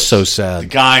ridiculous. Oh, it was so The sad.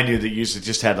 guy I knew that used to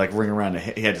just had like ring around the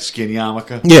head. He had a skin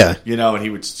yarmulke. Yeah. And he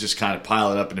would just kind of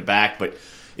pile it up in the back. But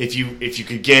if you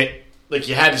could get, like,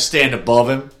 you had to stand above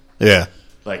him. Yeah,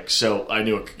 Like, so I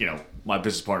knew, my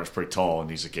business partner's pretty tall, and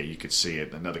he's like, yeah, you could see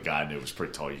it. Another guy I knew was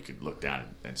pretty tall. You could look down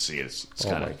and see it. It's Oh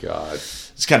kind my of, god.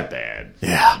 it's kind of bad.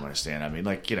 Yeah. I understand. I mean,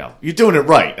 like, you're doing it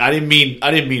right. I didn't mean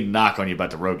to knock on you about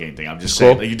the Rogaine thing. I'm just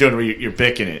saying, cool. like, you're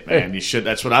bicking it, man. You should.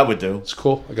 That's what I would do. It's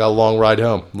cool. I got a long ride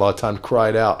home. A lot of time to cry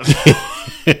it out.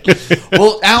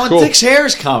 Well, Alan Cool. Thicke's hair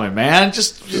is coming, man.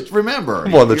 Just remember.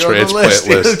 I'm on the You're transplant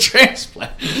You're on the list.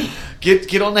 transplant.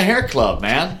 Get on the hair club,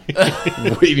 man.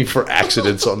 Waiting for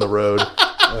accidents on the road.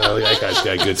 Oh, that guy's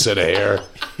got a good set of hair.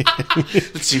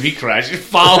 Let's see if he crashes.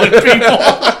 Following people.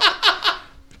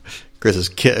 Chris is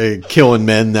killing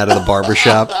men out of the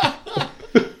barbershop.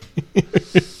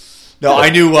 No,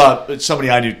 I knew somebody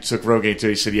I knew took Rogaine too.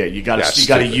 He said, "Yeah, you got to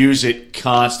stupid. use it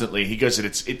constantly." He goes,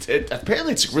 "It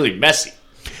apparently it's really messy."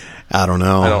 I don't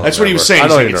know. I don't That's what he was saying. I He's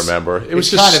don't like, even it's- remember. It was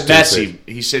it's just kind of stupid.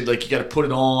 messy. He said, like, you got to put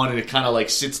it on, and it kind of like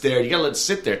sits there. You got to let it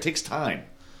sit there. It takes time.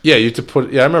 Yeah, you have to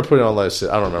put. Yeah, I remember putting it on. I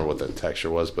don't remember what the texture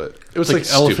was, but it was It's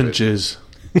like elephant stupid. jizz.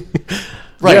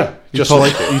 Right. Yeah, just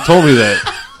like it. You told me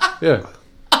that. Yeah,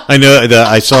 I know that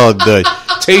I saw the.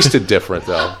 tasted different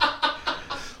though.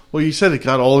 Well, you said it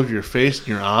got all over your face and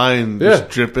your eye and Yeah. just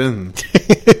drip in.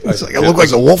 It's like I look like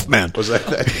the Wolfman. Was it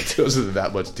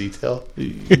that much detail?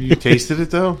 You tasted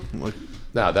it though? Like,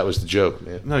 No, that was the joke,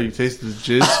 man. no, you tasted the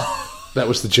jizz. That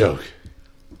was the joke.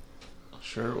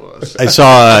 Sure it was. I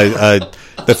saw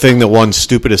the thing that won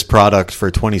stupidest product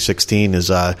for 2016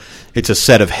 is it's a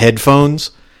set of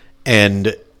headphones,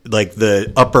 and like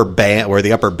the upper band, where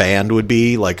the upper band would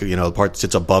be, like, the part that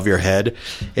sits above your head,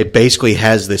 it basically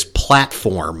has this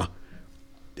platform.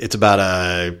 It's about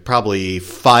a probably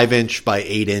 5-inch by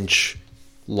 8-inch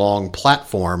long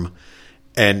platform,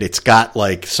 and it's got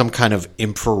like some kind of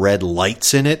infrared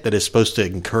lights in it that is supposed to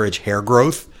encourage hair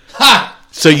growth.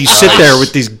 So you sit there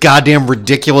with these goddamn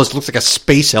ridiculous, looks like a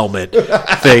space helmet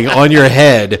thing on your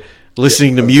head,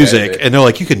 listening to music, and they're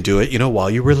like, you can do it, while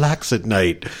you relax at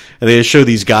night. And they just show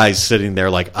these guys sitting there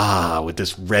like, with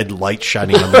this red light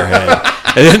shining on their head.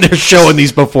 And then they're showing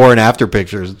these before and after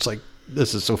pictures. It's like,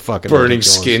 this is so fucking Burning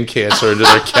ridiculous. skin cancer into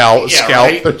their scalp.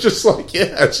 right? They're just like,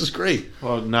 yeah, this is great.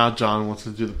 Well, now John wants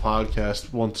to do the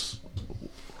podcast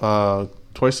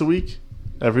twice a week,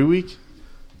 every week,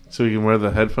 so he can wear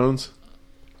the headphones.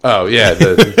 Oh, yeah.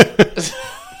 People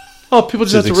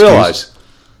just have to realize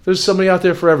there's somebody out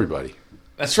there for everybody.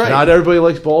 That's right. Not everybody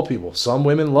likes bald people. Some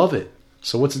women love it.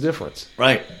 So what's the difference?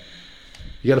 Right.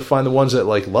 You got to find the ones that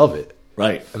love it.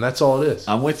 Right. And that's all it is.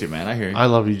 I'm with you, man. I hear you. I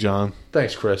love you, John.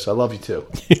 Thanks, Chris. I love you too.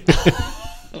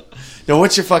 Yo,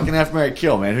 what's your fucking F, Marry,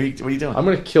 Kill, man? What are you doing? I'm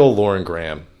going to kill Lauren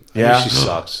Graham. I Yeah? think she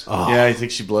sucks. Yeah, I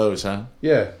think she blows, huh?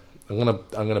 Yeah. I'm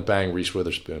gonna bang Reese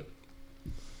Witherspoon.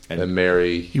 And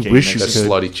marry wish you that could.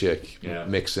 slutty chick, Yeah.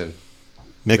 Mixon.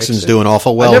 Mixon's doing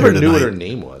awful well I never here knew what tonight. her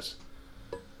name was,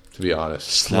 to be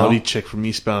honest. Slutty chick from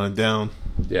Eastbound and Down.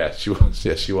 Yeah, she was.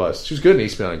 Yeah, she was. She was good in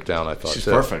Eastbound and Down, I thought. She's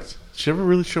too. perfect. Did she ever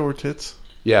really show her tits?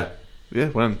 Yeah. Yeah,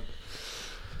 when?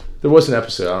 There was an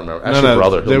episode, I don't remember. Actually,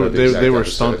 brother. They were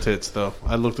stunt tits, though.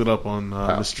 I looked it up on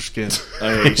Mr. Skin.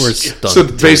 We're stunned. So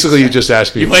basically, you just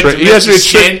asked me. You went to you asked me Mr.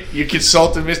 a trick. Skin? You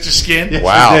consulted Mr. Skin?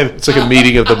 Wow, did. it's like a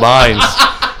meeting of the minds.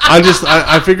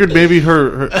 I figured maybe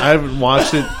her I haven't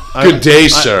watched it. Good day,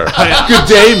 sir. Good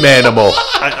day, Manimal.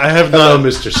 I have Hello, not.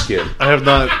 Mr. Skin. I have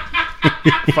not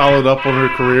followed up on her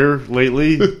career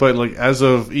lately, but like as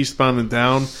of Eastbound and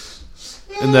Down,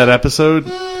 in that episode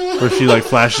where she like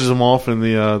flashes them off in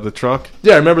the truck.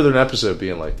 Yeah, I remember there an episode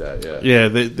being like that. Yeah.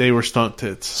 Yeah, they were stunt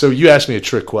tits. So you asked me a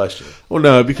trick question. Well,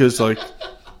 no, because like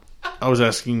I was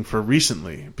asking for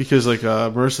recently because like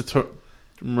Marissa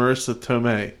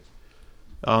Tomei,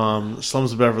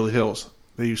 Slums of Beverly Hills,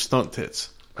 they use stunt tits,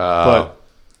 but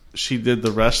she did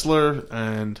The Wrestler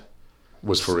and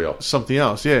Was for real. something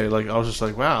else. Yeah, like I was just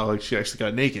like, wow, like she actually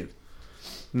got naked.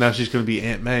 Now she's going to be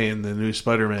Aunt May in the new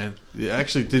Spider-Man. Yeah,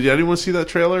 actually, did anyone see that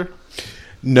trailer?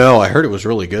 No, I heard it was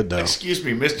really good, though. Excuse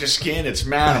me, Mr. Skin, it's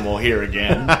Manimal here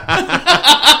again.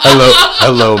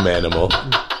 Hello, Manimal.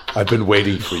 I've been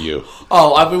waiting for you.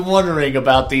 Oh, I've been wondering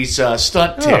about these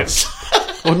stunt tits.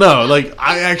 Well, no, like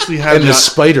I actually had And the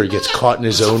spider gets caught in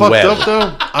his own fucked web. up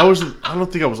though. I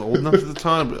don't think I was old enough at the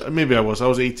time, but maybe I was. I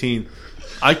was 18.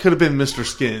 I could have been Mr.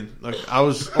 Skin. Like I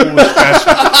was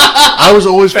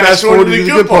always fast forwarding to the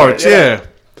good parts. Yeah.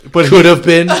 But Could have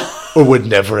been or would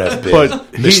never have been.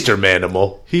 But Mr.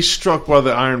 Manimal. he struck while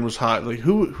the iron was hot. Like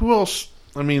who else?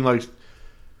 I mean, like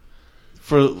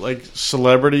for like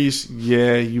celebrities,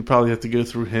 yeah, you probably have to go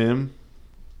through him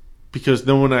because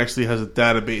no one actually has a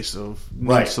database of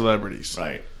Right. celebrities.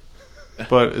 Right.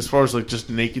 But as far as like just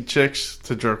naked chicks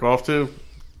to jerk off to,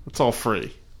 it's all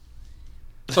free.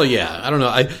 So yeah, I don't know.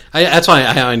 I that's why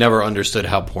I never understood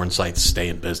how porn sites stay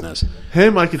in business.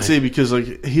 Him, I could see because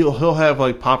like he'll have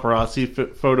like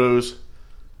paparazzi photos,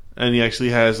 and he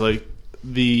actually has like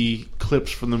the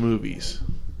clips from the movies.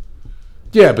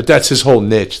 Yeah, but that's his whole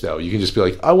niche, though. You can just be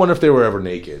like, I wonder if they were ever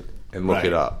naked, and look Right.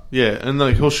 it up. Yeah, and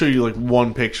like he'll show you like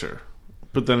one picture,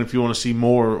 but then if you want to see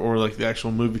more or like the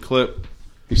actual movie clip,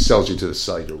 He sells you to the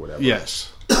site or whatever. yes.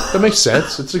 That makes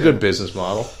sense. It's a good business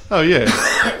model. Oh yeah,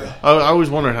 I always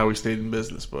wondered how he stayed in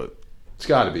business, but It's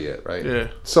got to be it, right? Yeah.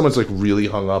 Someone's like really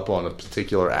hung up on a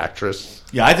particular actress.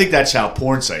 Yeah, I think that's how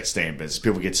porn sites stay in business.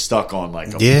 People get stuck on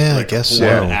like a, Yeah, I like guess a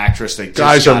porn so. actress. They just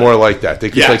Guys are gotta- more like that. They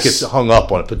just like Yes. get hung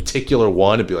up on a particular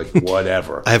one and be like,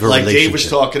 whatever. I have a like relationship. Dave was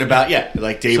talking about. Yeah,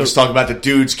 like Dave was talking about the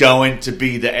dudes going to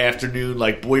be the afternoon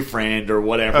like boyfriend or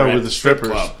whatever Oh, at with the the strip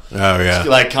strippers. club. Oh yeah.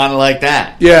 Like kind of like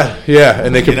that. Yeah,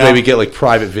 and they could You know? maybe get like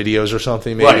private videos or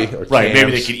something, maybe. Right, or right.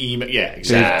 Maybe they cams. could email. Yeah,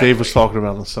 exactly. Dave was talking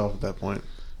about himself at that point.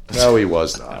 No, he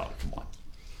was Oh, not. come on,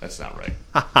 that's not right.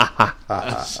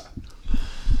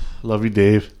 Love you,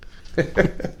 Dave.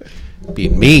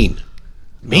 Being mean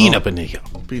up in here.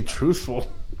 Being truthful.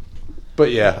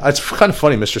 But yeah, it's kind of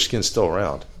funny. Mr. Skin's still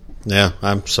around. Yeah,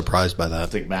 I'm surprised by I that.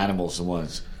 think Manimal's the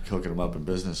ones hooking them up in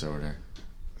business over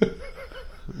there.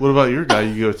 What about your guy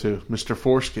you go to, Mr.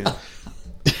 Foreskin?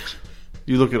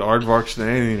 You look at Aardvarks and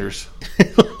Anteaters.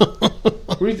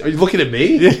 Are you looking at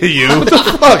me? Yeah, you. What the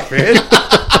fuck, man?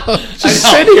 Just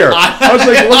sit here. I was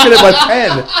like looking at my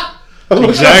pen.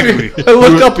 Exactly. I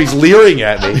looked up. He's leering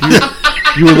at me.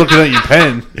 You were looking at your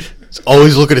pen.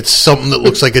 Always looking at something that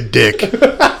looks like a dick.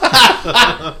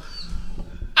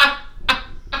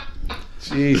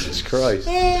 Jesus Christ.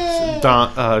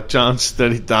 John's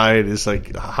steady diet is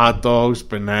like hot dogs,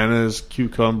 bananas,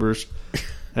 cucumbers,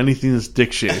 anything that's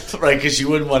dick shaped. Right, because you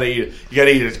wouldn't want to eat it. You got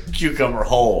to eat a cucumber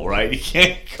whole, right? You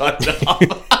can't cut it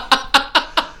off.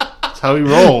 That's how he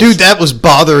rolls. Dude, that was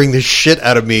bothering the shit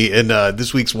out of me in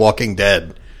this week's Walking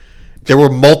Dead. There were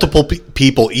multiple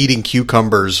people eating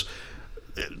cucumbers,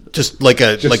 just like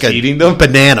a eating them?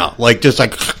 banana, like just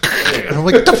like. And I'm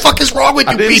like, what the fuck is wrong with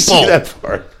you I didn't people? see that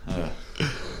part.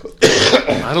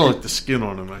 I don't like the skin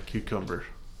on him, that cucumber.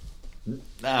 No.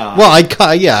 Well,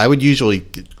 I would usually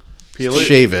Peel it?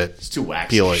 Shave it. It's too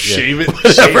waxy. Peel it. Yeah. Shave it.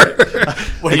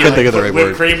 What, I couldn't think of the right whipped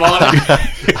word. cream on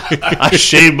it? I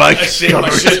shave my I shave my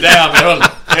shit down. Man.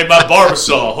 Hey, my barber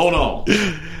saw. Hold on.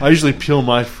 I usually peel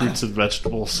my fruits and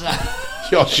vegetables.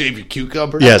 Y'all shave your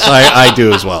cucumbers? Yes, I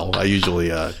do as well. I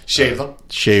usually Shave them.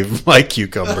 shave my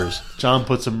cucumbers. John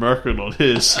puts a merkin on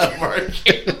his.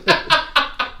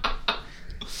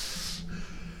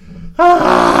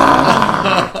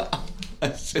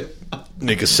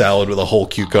 Make a salad with a whole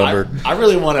cucumber. I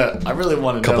really want to. I really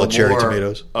want to Couple know of cherry more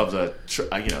tomatoes. of the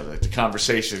the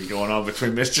conversation going on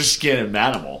between Mr. Skin and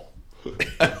Manimal.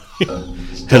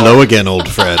 Hello again, old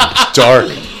friend. Dark.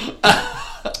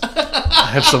 I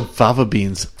have some fava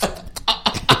beans.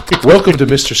 Welcome to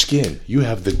Mr. Skin. You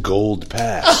have the gold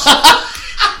pass.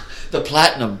 The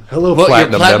platinum. Hello, Well, your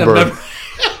platinum member.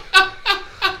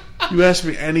 You ask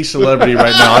me any celebrity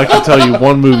right now, I can tell you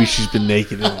one movie she's been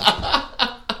naked in.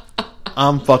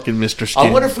 I'm fucking Mr. Skin.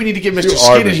 I wonder if we need to get Mr. You are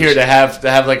Skin in Mr. here to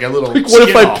have like a little. Like, what if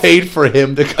skin I off. paid for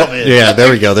him to come in? Yeah, there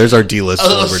we go. There's our D-list a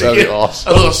little celebrity. skin, That'd be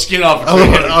awesome. a little skin off? between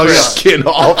him and Chris. Skin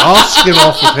off. I'll skin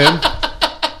off with him.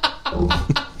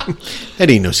 That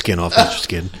ain't no skin off Mr.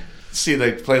 Skin. See,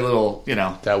 they play little.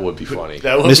 That would be funny.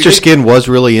 That would Mr. be- Skin was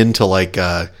really into like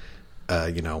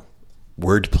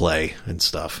wordplay and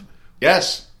stuff.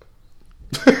 Yes.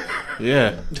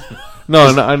 Yeah. No,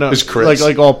 I know. Is Chris-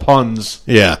 like all puns.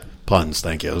 Yeah, puns.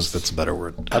 Thank you. That's a better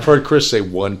word. I've heard Chris say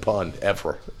one pun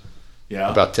ever. Yeah.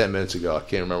 About 10 minutes ago. I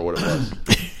can't remember what it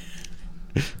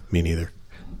was. Me neither.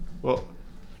 Well,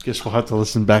 guess we'll have to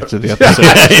listen back to the episode.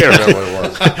 I can't remember what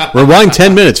it was. Rewind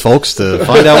 10 minutes, folks, to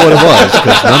find out what it was,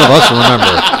 because none of us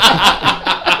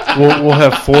remember. We'll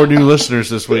have 4 new listeners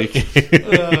this week. You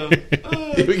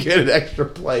get an extra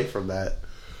play from that.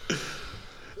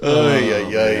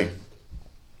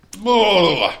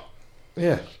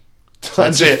 Yeah.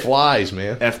 Tons of it. flies,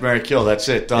 man. F, Marry, Kill. That's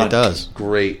it. Done. It does.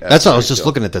 Great. That's what I was just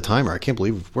looking at the timer. I can't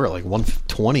believe we're at like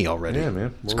 1:20 already. Yeah,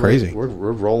 man. It's crazy. We're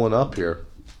rolling up here.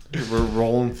 We're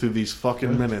rolling through these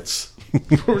fucking minutes.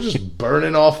 We're just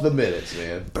burning off the minutes,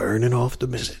 man. Burning off the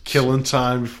minutes. Killing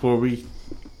time before we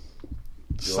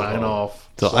sign home. off.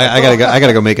 So I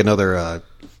gotta go make another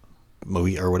Moe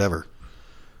or whatever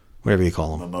you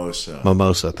call them. Mimosa.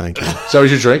 Mimosa. Thank you. Is that what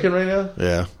you're drinking right now?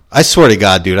 Yeah. I swear to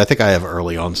God, dude, I think I have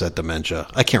early onset dementia.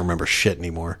 I can't remember shit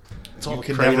anymore. You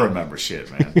can never remember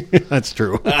shit, man. That's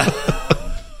true.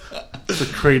 The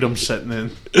kratom setting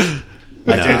in. Dude,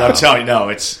 I'm telling you, no,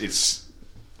 it's.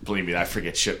 Believe me, I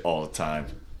forget shit all the time.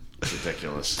 It's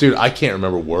ridiculous. Dude, I can't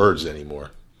remember words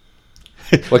anymore.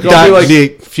 Like, I'll be like, yeah,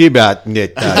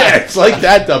 yeah, it's like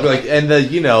that, though. I'll be like, and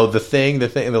the thing,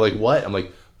 and they're like, what? I'm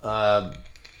like,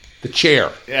 the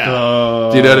chair. Yeah.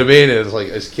 Do you know what I mean? And it's like,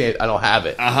 I just can't, I don't have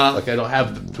it. Uh-huh. Like, I don't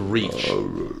have the reach.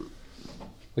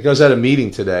 Like, I was at a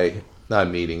meeting today. Not a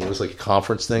meeting. It was like a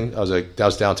conference thing. I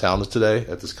was downtown today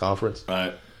at this conference.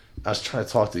 Right. I was trying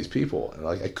to talk to these people, and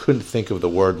like I couldn't think of the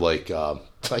word. Like I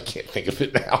can't think of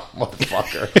it now,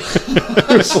 motherfucker.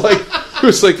 it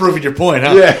was like Proving your point,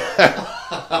 huh?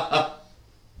 yeah.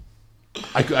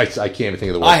 I can't even think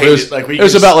of the word. I hate But it was, it. Like, it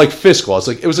was about like fiscal.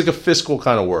 It was like a fiscal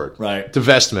kind of word. Right.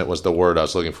 Divestment was the word I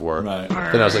was looking for. Right.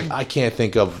 Then I was like, I can't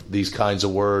think of these kinds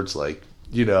of words. Like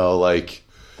like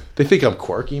they think I'm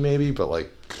quirky, maybe, but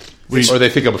like. Or they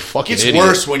think I'm a fucking It's idiot.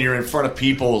 worse when you're in front of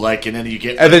people, like, and then you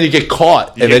get. And then you get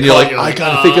caught. You And get then you're caught, like, you're I like,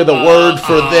 gotta think of the word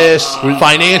for this.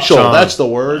 Financial, John. that's the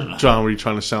word. John, were you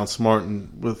trying to sound smart and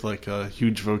with like a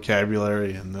huge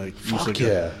vocabulary and like use like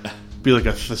Yeah. be like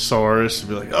a thesaurus and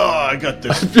be like, oh, I got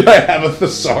this. I have a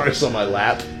thesaurus on my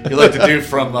lap. You like the dude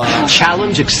from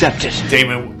Challenge accepted.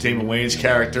 Damon Wayne's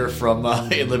character from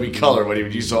In Living Color when he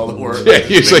would use all the words. Yeah,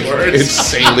 he's big like words.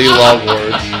 insanely long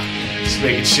words. Just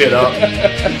making shit up.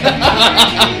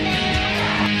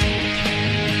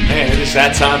 Man, it is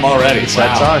that time already. It's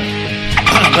that time.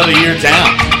 Another year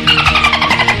down.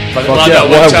 But Fuck yeah,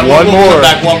 we'll have one We'll more. come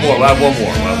back one more. We'll have one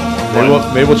more.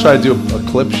 Maybe we'll try to do a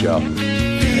clip show.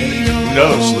 Who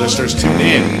knows? Listeners, tune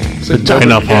in.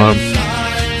 Dynapalm.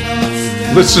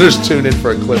 Listeners tune in for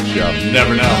a clip show. You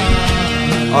never know.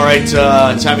 All right,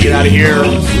 time to get out of here.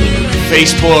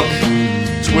 Facebook,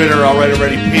 Twitter,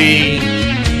 Already P,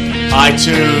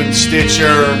 iTunes,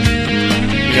 Stitcher.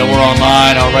 We're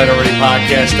online,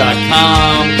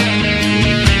 alrightalreadypodcast.com.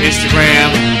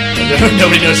 Instagram.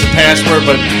 Nobody knows the password,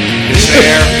 but it's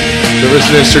there. There is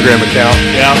an Instagram account.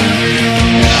 Yeah.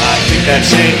 I think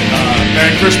that's it.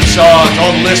 Merry Christmas to all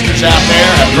the listeners out there.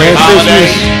 Have a great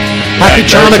holiday. Happy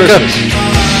Chanukah.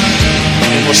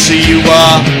 And we'll see you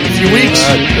in a few weeks.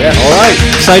 Yeah, all right.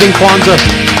 Exciting Kwanzaa.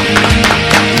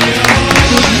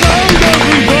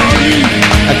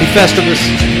 Happy Festivus.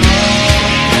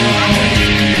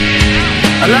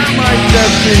 Allow my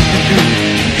destiny to do.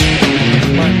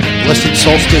 Blessed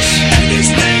solstice. His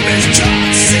name is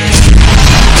John C.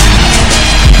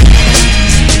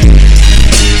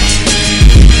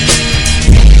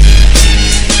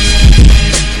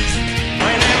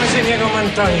 My name is Inigo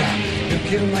Montoya. You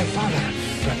killed my father.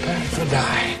 Prepare to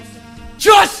die.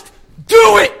 Just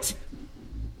do it!